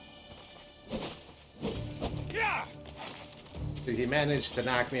 Yeah! So he managed to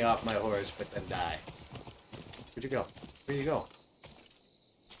knock me off my horse, but then die. Where'd you go? Where'd you go?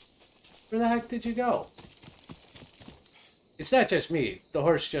 Where the heck did you go? It's not just me. The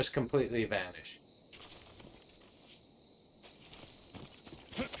horse just completely vanished.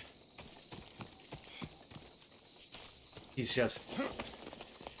 He's just...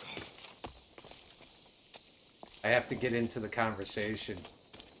 I have to get into the conversation.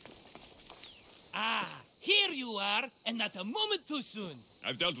 Ah, here you are, and not a moment too soon.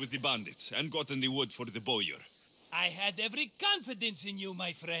 I've dealt with the bandits and gotten the wood for the bowyer. I had every confidence in you,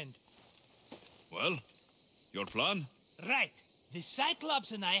 my friend. Well, your plan? Right. The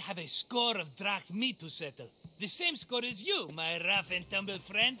Cyclops and I have a score of drachmi to settle. The same score as you, my rough and tumble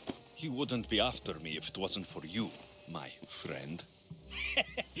friend. He wouldn't be after me if it wasn't for you, my friend.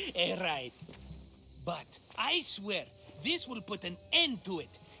 Right. But I swear, this will put an end to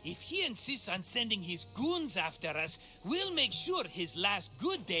it. If he insists on sending his goons after us, we'll make sure his last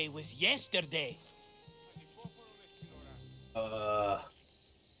good day was yesterday.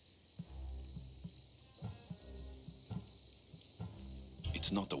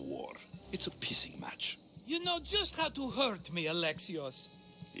 It's not a war. It's a pissing match. You know just how to hurt me, Alexios.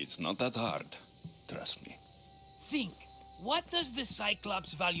 It's not that hard. Trust me. Think, what does the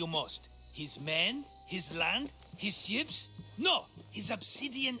Cyclops value most? His men? His land? His ships? No, his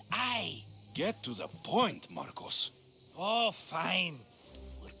obsidian eye. Get to the point, Marcos. Oh, fine.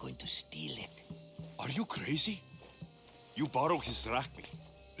 We're going to steal it. Are you crazy? You borrow his drachmi,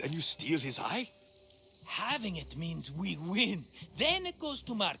 then you steal his eye? Having it means we win. Then it goes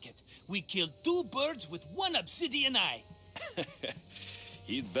to market. We kill 2 birds with 1 obsidian eye.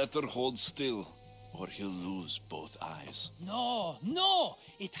 He'd better hold still, or he'll lose both eyes. No, no!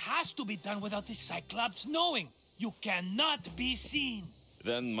 It has to be done without the Cyclops knowing. You cannot be seen.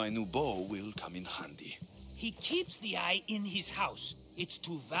 Then my new bow will come in handy. He keeps the eye in his house. It's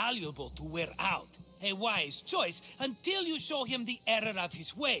too valuable to wear out. A wise choice until you show him the error of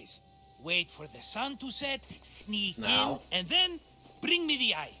his ways. Wait for the sun to set, sneak in, and then bring me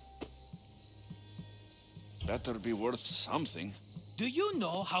the eye. Better be worth something. Do you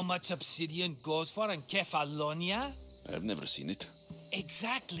know how much obsidian goes for in Kefalonia? I've never seen it.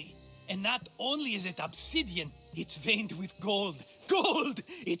 Exactly. And not only is it obsidian, it's veined with gold. Gold!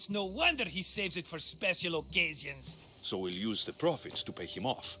 It's no wonder he saves it for special occasions. So we'll use the profits to pay him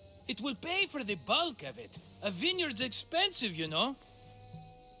off. It will pay for the bulk of it. A vineyard's expensive, you know.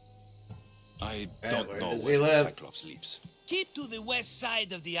 I don't know does he where the live? Cyclops lives. Keep to the west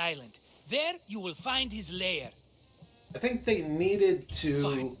side of the island. There, you will find his lair. I think they needed to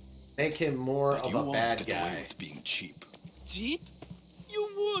Fine. make him more But of you a won't bad get away guy. with being cheap. Cheap? You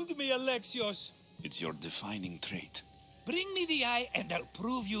wound me, Alexios. It's your defining trait. Bring me the eye and I'll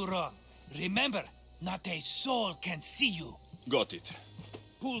prove you wrong. Remember, not a soul can see you. Got it.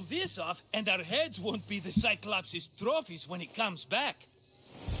 Pull this off and our heads won't be the Cyclops' trophies when he comes back.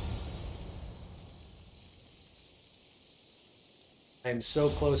 I'm so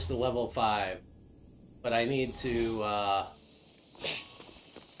close to level 5, but I need to, oh,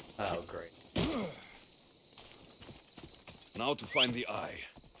 great. Now to find the eye.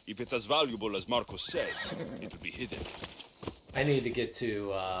 If it's as valuable as Marcos says, it'll be hidden. I need to get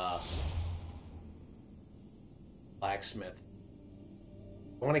to, blacksmith.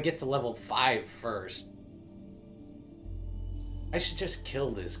 I want to get to level 5 first. I should just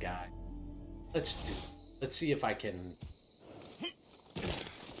kill this guy. Let's see if I can...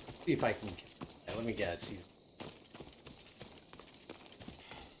 See if I can... Let me guess. He's...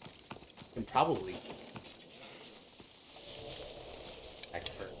 Can probably... Back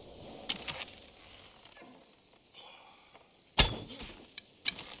first.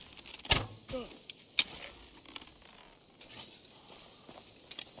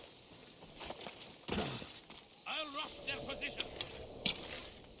 I'll rush their position.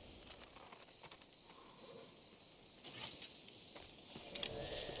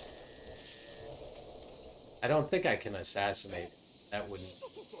 I don't think I can assassinate. That wouldn't...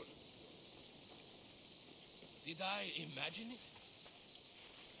 Did I imagine it?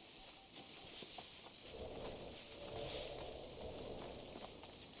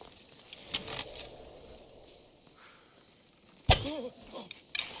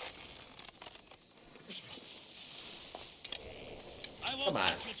 I won't Come on.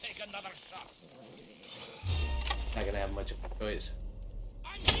 let you take another shot. Not gonna have much of a choice.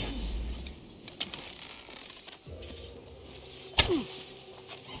 I'm here.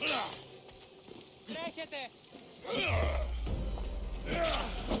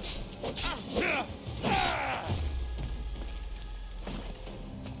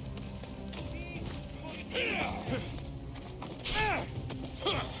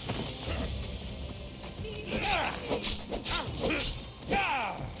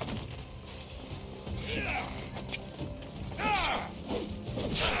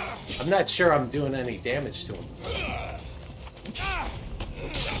 I'm not sure I'm doing any damage to him.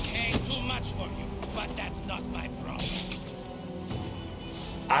 Okay, too much for you, but that's not my problem.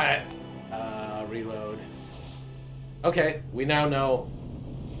 Reload. Okay, we now know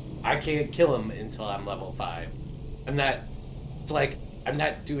I can't kill him until I'm level 5. I'm not, it's like, I'm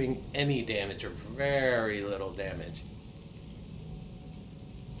not doing any damage or very little damage.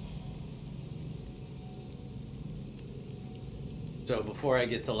 So before I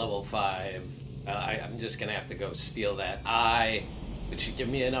get to level 5, I'm just gonna have to go steal that eye, which should give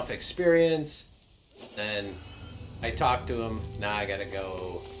me enough experience. Then I talk to him, now I gotta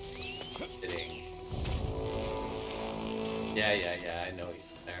go hitting. Yeah, I know he's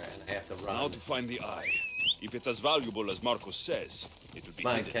there, and I have to run. Now to find the eye. If it's as valuable as Marcos says, it will be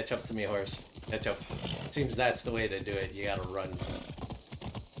Come on, hidden. catch up to me, horse. Catch up. Seems that's the way to do it. You gotta run.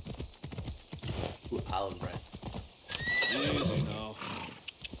 Ooh, olive bread. Easy now.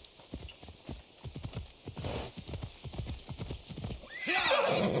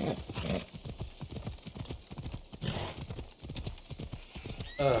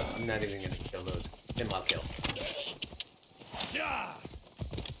 I'm not even gonna kill those. Him I'll kill.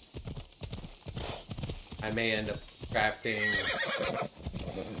 I may end up crafting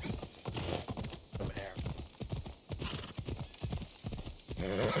some air.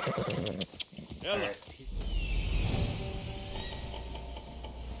 Alright.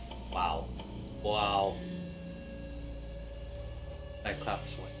 Wow. Wow. That clap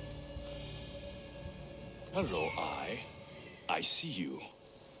swing. Hello, eye. I see you.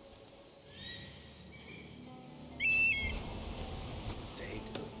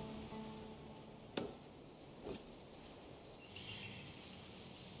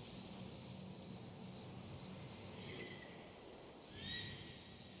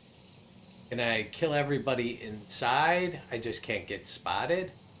 Can I kill everybody inside? I just can't get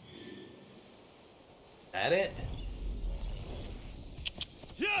spotted? Is that it?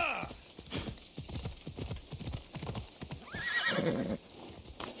 Yeah.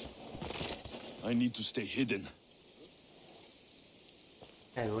 I need to stay hidden.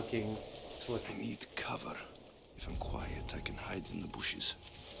 Guy looking. It's I looking. need cover. If I'm quiet, I can hide in the bushes.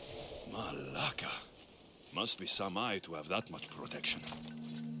 Malaka. Must be some eye to have that much protection.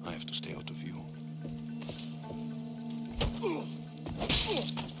 I have to stay out of view.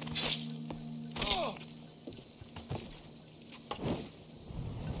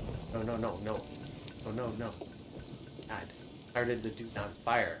 No. God. Started the dude on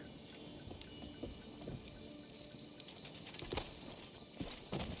fire.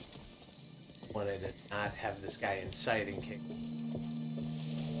 Wanted to not have this guy in sight in case.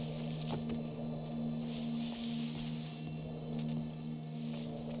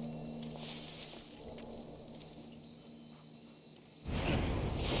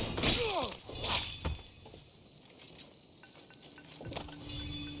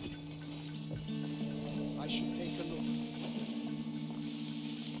 I should take a look.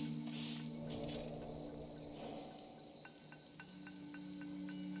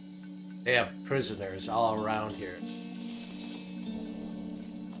 They have prisoners all around here.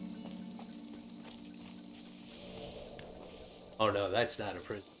 Oh no, that's not a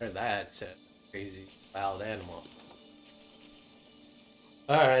prisoner. That's a crazy wild animal.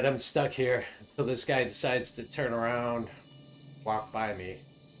 Alright, I'm stuck here until this guy decides to turn around, walk by me.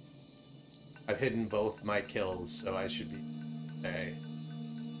 I've hidden both my kills, so I should be okay.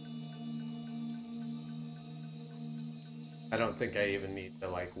 I don't think I even need to,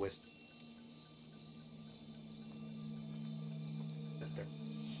 like, whisper.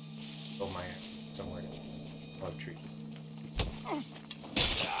 Go my ass somewhere. Love tree.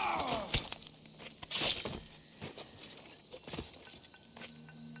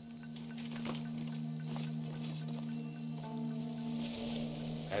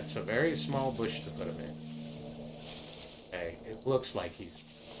 That's a very small bush to put him in. Okay, it looks like he's...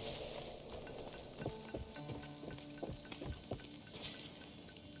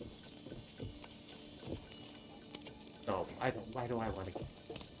 No, why do I want to...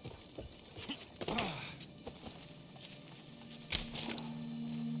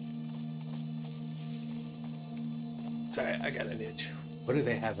 Sorry, I got an itch. What do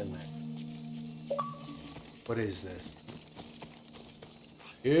they have in there? What is this?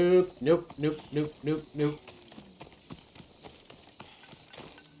 Nope.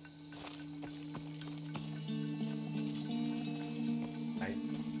 I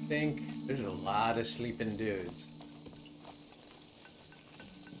think there's a lot of sleeping dudes.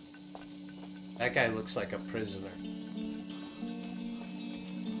 That guy looks like a prisoner.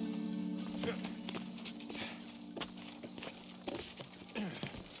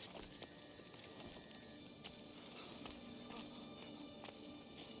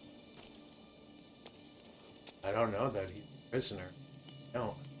 I don't know that he's a prisoner.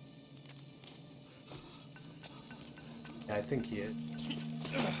 No. I think he is.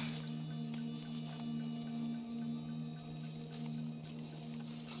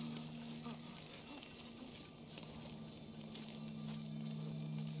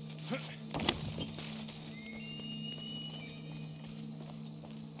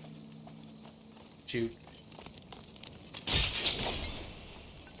 Shoot.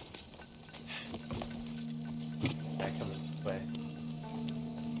 That comes this way.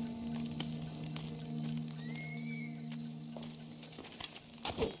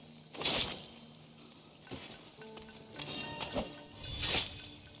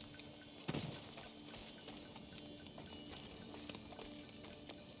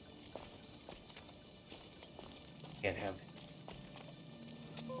 Can't have it.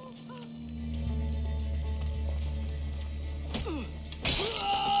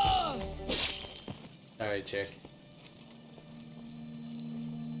 Sorry, chick.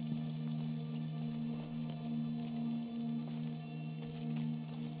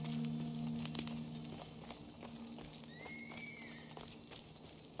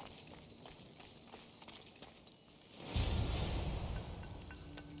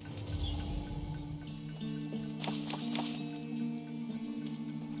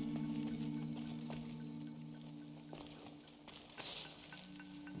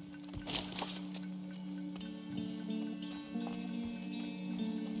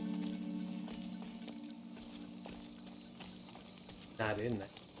 Not in there.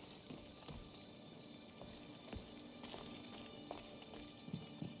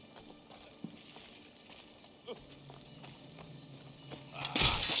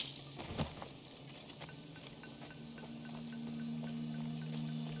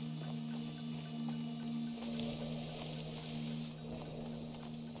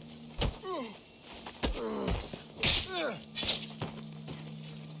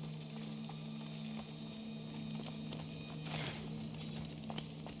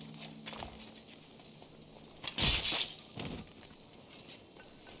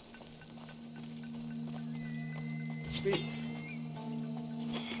 Sweet.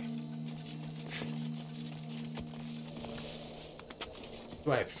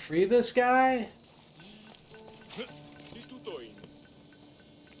 Do I free this guy?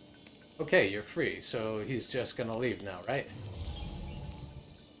 Okay, you're free, so he's just gonna leave now, right?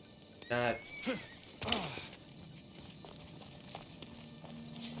 Not...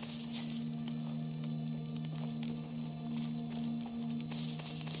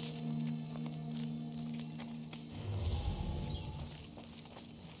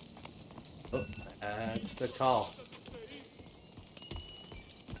 Oh, that's the call.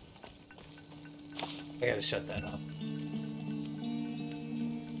 I gotta shut that off.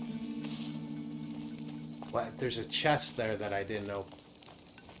 What? There's a chest there that I didn't know.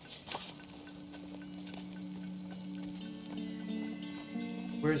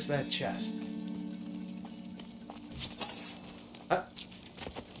 Where's that chest? Huh?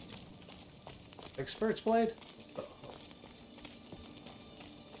 Expert's blade?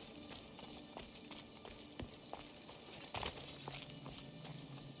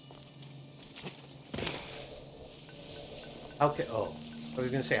 Okay, oh, I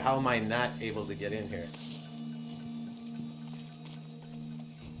was gonna say, how am I not able to get in here?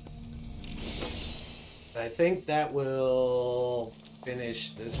 I think that will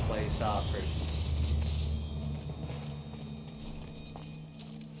finish this place off.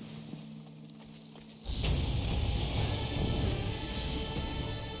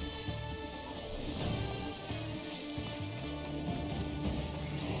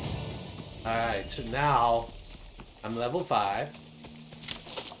 Alright, so now I'm level 5.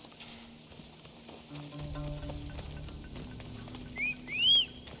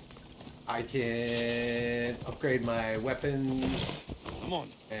 I can upgrade my weapons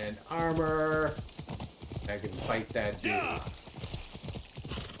and armor. I can fight that dude.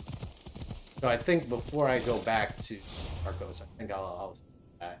 So I think before I go back to Marcos, I think I'll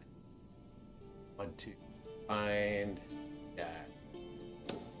that. Want to find that.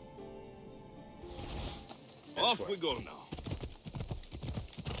 Off we go now.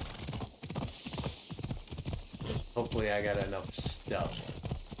 Hopefully I got enough stuff.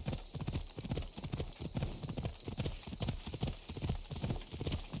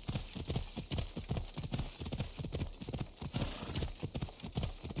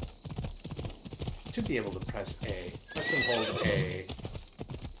 Should be able to press A. Press and hold A.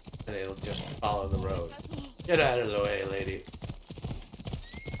 And it'll just follow the road. Get out of the way, lady.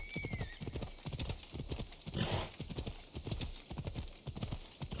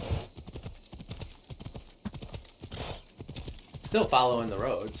 Still following the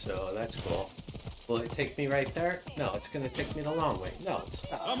road, so that's cool. Will it take me right there? No, it's gonna take me the long way. No,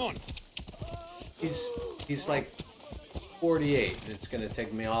 stop. Come on. He's like 48, and it's gonna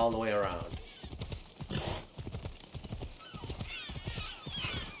take me all the way around.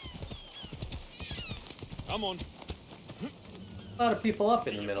 Come on. A lot of people up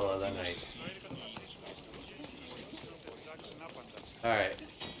in the middle of the night. Alright.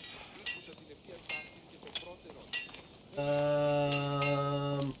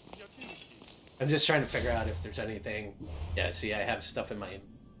 I'm just trying to figure out if there's anything. Yeah, see, I have stuff in my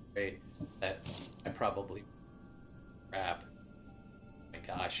inventory that I probably grab. My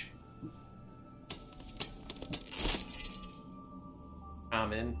gosh.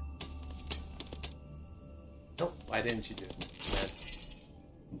 Common. Nope, why didn't you do this,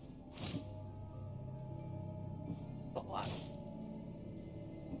 man? A lot.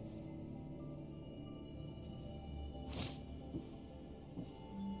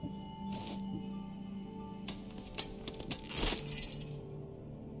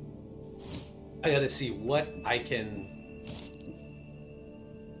 I gotta see what I can.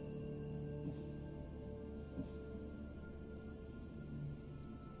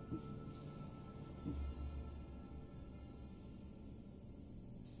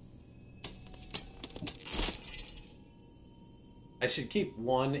 I should keep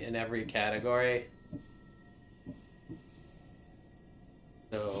one in every category.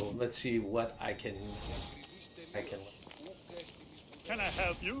 So let's see what I can. Can I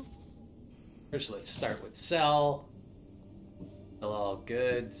help you? First, let's start with sell. Sell all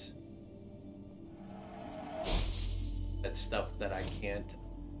goods. That's stuff that I can't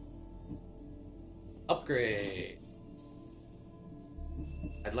upgrade.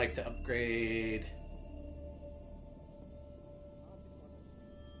 I'd like to upgrade.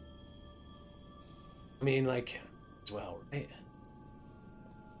 I mean, like, as well, right?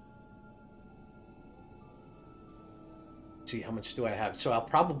 See, how much do I have? So I'll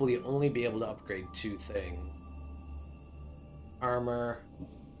probably only be able to upgrade 2 things. Armor.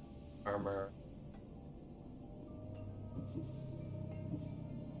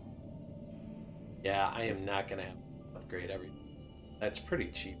 Yeah, I am not gonna have to upgrade everything. That's pretty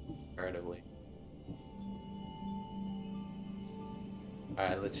cheap comparatively.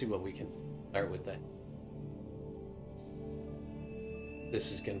 Alright, let's see what we can start with that.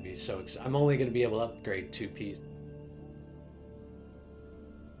 This is gonna be so exciting. I'm only gonna be able to upgrade 2 pieces.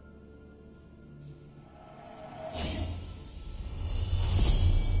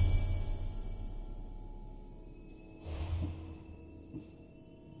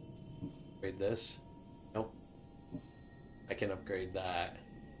 Upgrade this. Nope. I can upgrade that.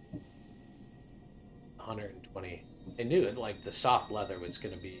 120. I knew it, like the soft leather was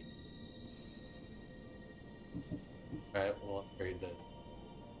gonna be. Alright, we'll upgrade this.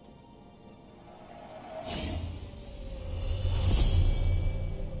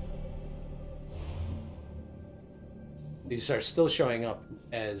 These are still showing up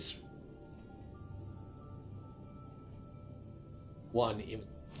as 1, even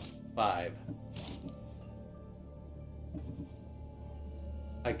 5.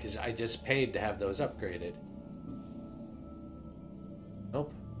 Because I just paid to have those upgraded.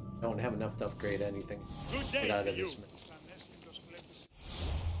 Nope. Don't have enough to upgrade anything. Good day Get out to of you. this.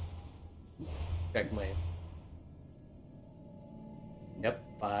 Check my. Yep,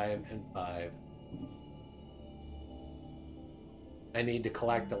 5 and 5. I need to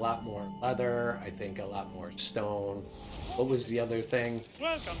collect a lot more leather. I think a lot more stone. What was the other thing?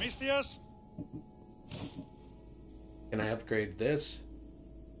 Welcome, Mistias. Can I upgrade this?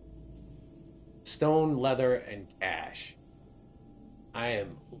 Stone, leather, and cash. I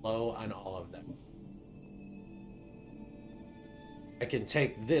am low on all of them. I can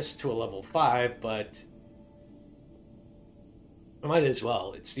take this to a level 5, but I might as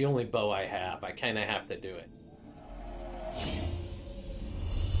well. It's the only bow I have. I kind of have to do it.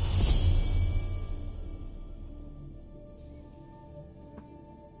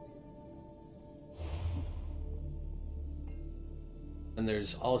 And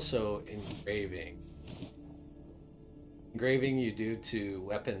there's also engraving. Engraving you do to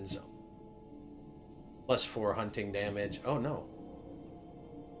weapons +4 hunting damage. Oh no.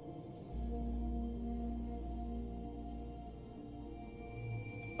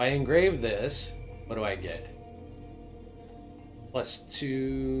 If I engrave this, what do I get?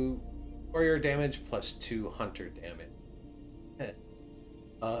 +2 warrior damage, +2 hunter damage.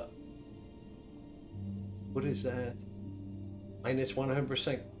 What is that? Minus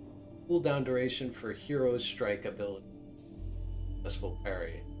 100% cooldown duration for hero's strike ability. Successful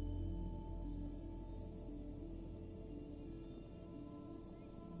parry.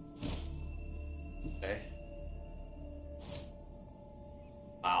 Okay.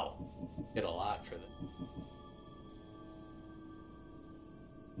 Wow. Get a lot for this.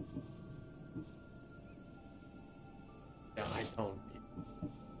 No, I don't.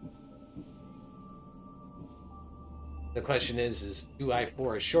 The question is do I,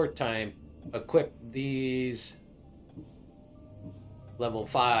 for a short time, equip these level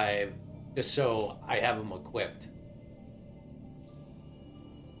 5 just so I have them equipped?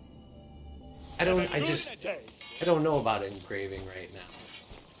 I don't know about engraving right now.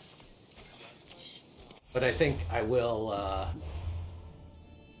 But I think I will,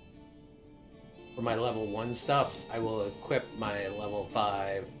 for my level 1 stuff, I will equip my level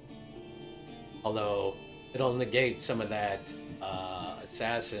 5. Although, it'll negate some of that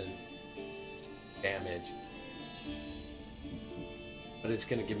assassin damage. But it's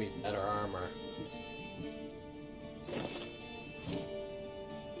going to give me better armor.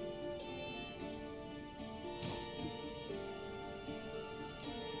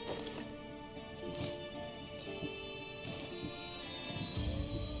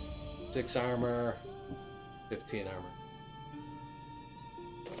 Six armor, 15 armor.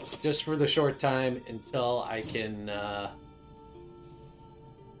 Just for the short time until I can,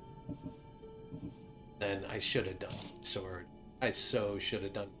 then I should have done sword. I so should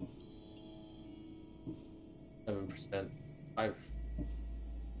have done 7%. 5.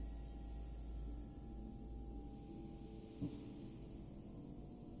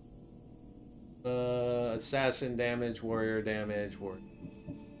 Assassin damage, warrior damage,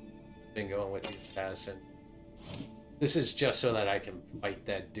 been going with the assassin. This is just so that I can fight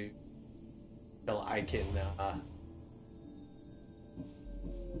that dude till I can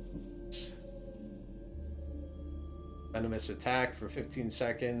venomous attack for 15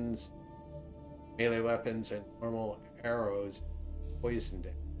 seconds, melee weapons and normal arrows, poison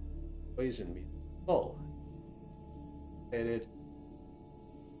damage, poison me. Oh, faded.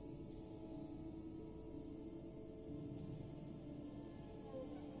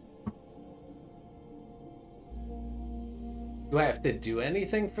 Do I have to do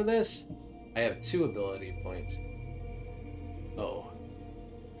anything for this? I have 2 ability points. Oh.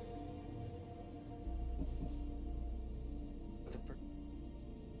 With a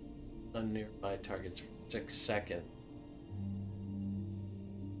on nearby targets for 6 seconds.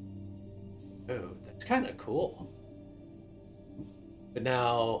 Oh, that's kind of cool. But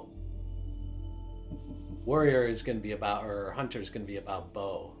now, warrior is going to be about, or hunter is going to be about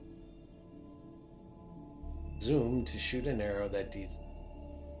bow. Zoom to shoot an arrow that deals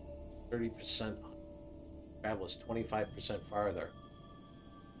 30%, travels 25% farther.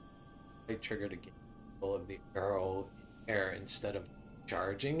 Right trigger to get control of the arrow in air instead of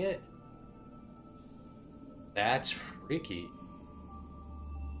charging it. That's freaky.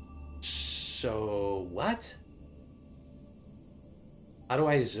 So what? How do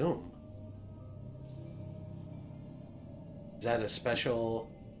I zoom? Is that a special?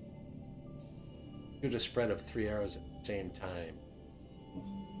 Shoot a spread of 3 arrows at the same time.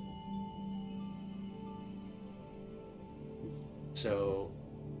 So,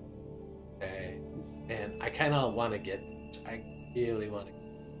 okay. And I kind of want to get this. I really want to.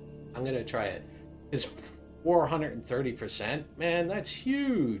 I'm going to try it. It's 430%? Man, that's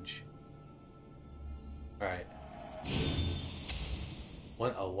huge. All right.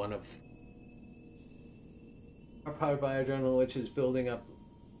 One of. Are powered by adrenaline, which is built up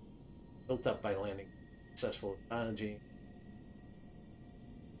by landing successful strategy.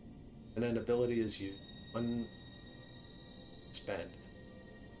 And then ability is used. One spend.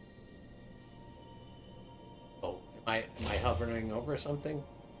 Oh, am I hovering over something?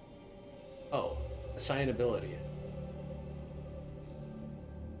 Oh, assign ability.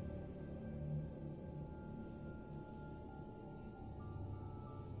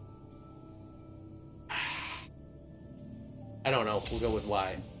 I don't know. We'll go with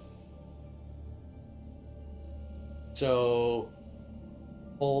Y. So,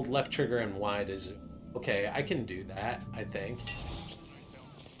 hold left trigger and Y to zoom. Okay, I can do that, I think.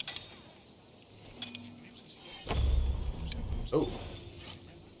 Oh.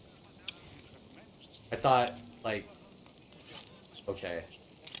 I thought, like... Okay.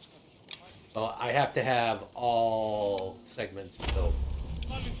 Well, I have to have all segments built.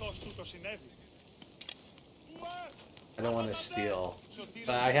 I don't want to steal.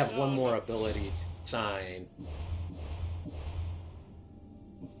 But I have one more ability to assign.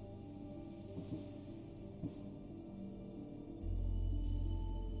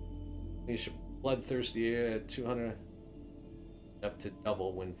 You should bloodthirsty at 200 up to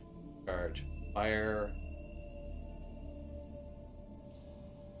double when charge. Fire.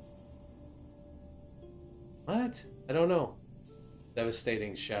 What? I don't know.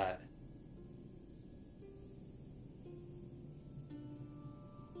 Devastating shot.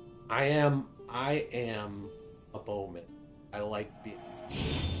 I am a bowman. I like being...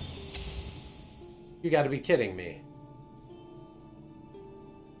 You gotta be kidding me.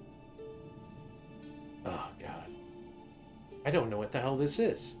 Oh, God. I don't know what the hell this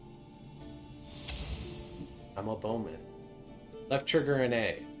is. I'm a bowman. Left trigger and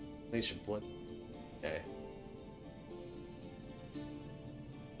A. Unleash your blood. Okay.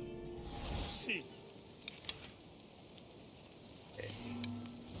 See. Okay.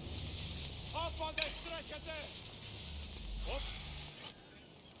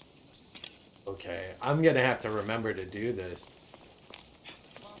 Okay, I'm gonna have to remember to do this.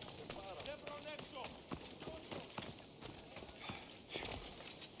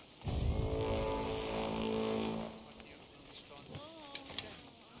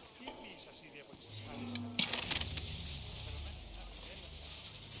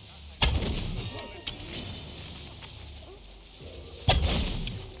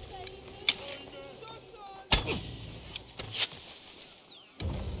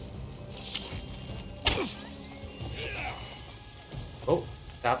 Oh,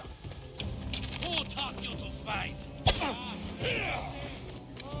 stop. Who taught you to fight?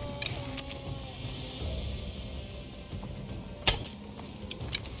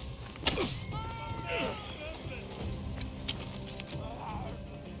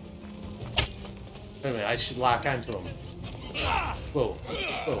 Wait a minute, I should lock onto him. Whoa,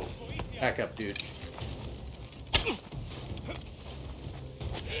 whoa. Back up, dude.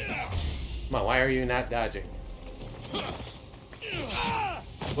 Come on, why are you not dodging?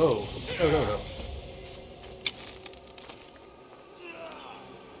 Whoa, no, no, no.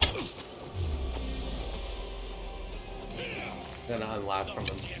 Gonna unlock from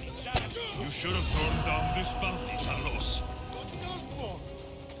him. You should have turned down this bounty, Carlos.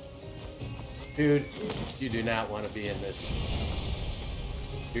 Dude, you do not want to be in this.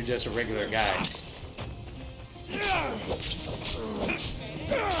 You're just a regular guy.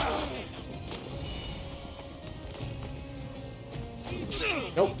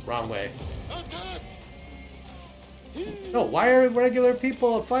 Nope, wrong way. No, why are regular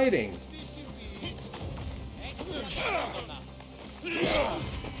people fighting?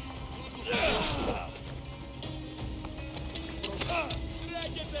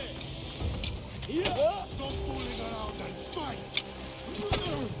 Stop fooling around and fight!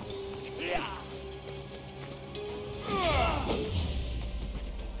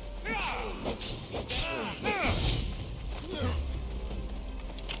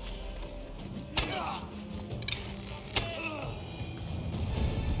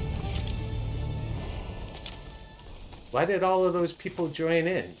 Why did all of those people join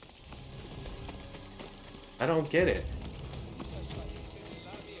in? I don't get it.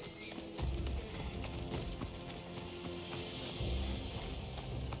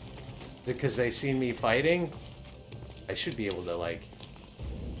 Because they seen me fighting? I should be able to, like...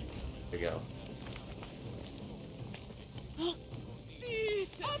 There we go.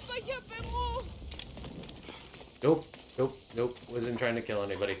 Nope, nope, nope. Wasn't trying to kill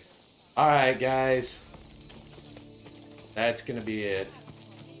anybody. Alright, guys. That's gonna be it.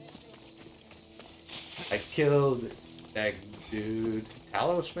 I killed that dude.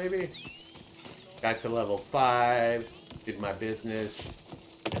 Talos, maybe? Got to level 5. Did my business.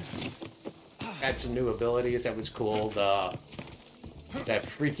 Had some new abilities. That was cool. That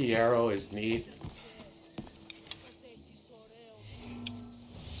freaky arrow is neat.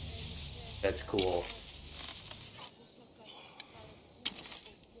 That's cool.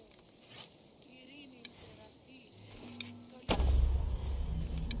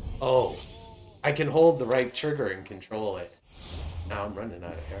 Oh, I can hold the right trigger and control it. Now I'm running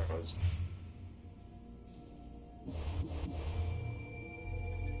out of arrows.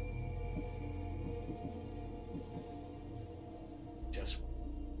 Just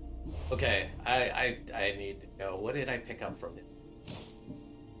okay. I need to go. What did I pick up from it?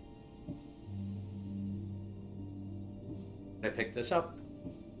 Did I pick this up?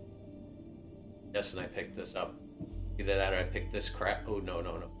 Yes, and I picked this up. Either that or I picked this crap. Oh, no,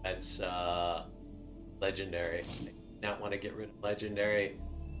 no, no. That's legendary. I do not want to get rid of legendary,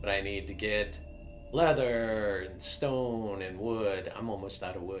 but I need to get leather and stone and wood. I'm almost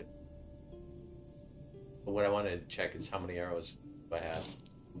out of wood. But what I want to check is how many arrows do I have.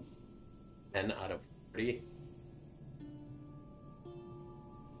 10 out of 40.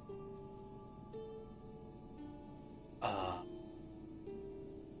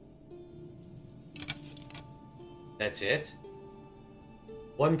 That's it?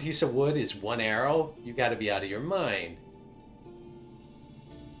 1 piece of wood is 1 arrow? You gotta be out of your mind.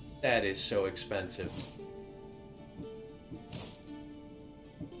 That is so expensive.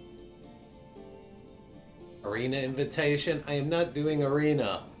 Arena invitation? I am not doing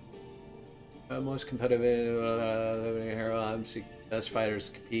arena. Most competitive hero. I'm seeing best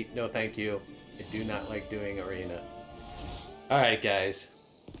fighters compete. No, thank you. I do not like doing arena. Alright, guys.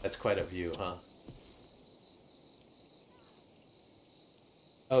 That's quite a view, huh?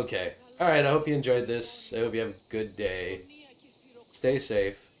 Okay. Alright, I hope you enjoyed this. I hope you have a good day. Stay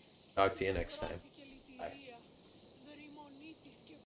safe. Talk to you next time.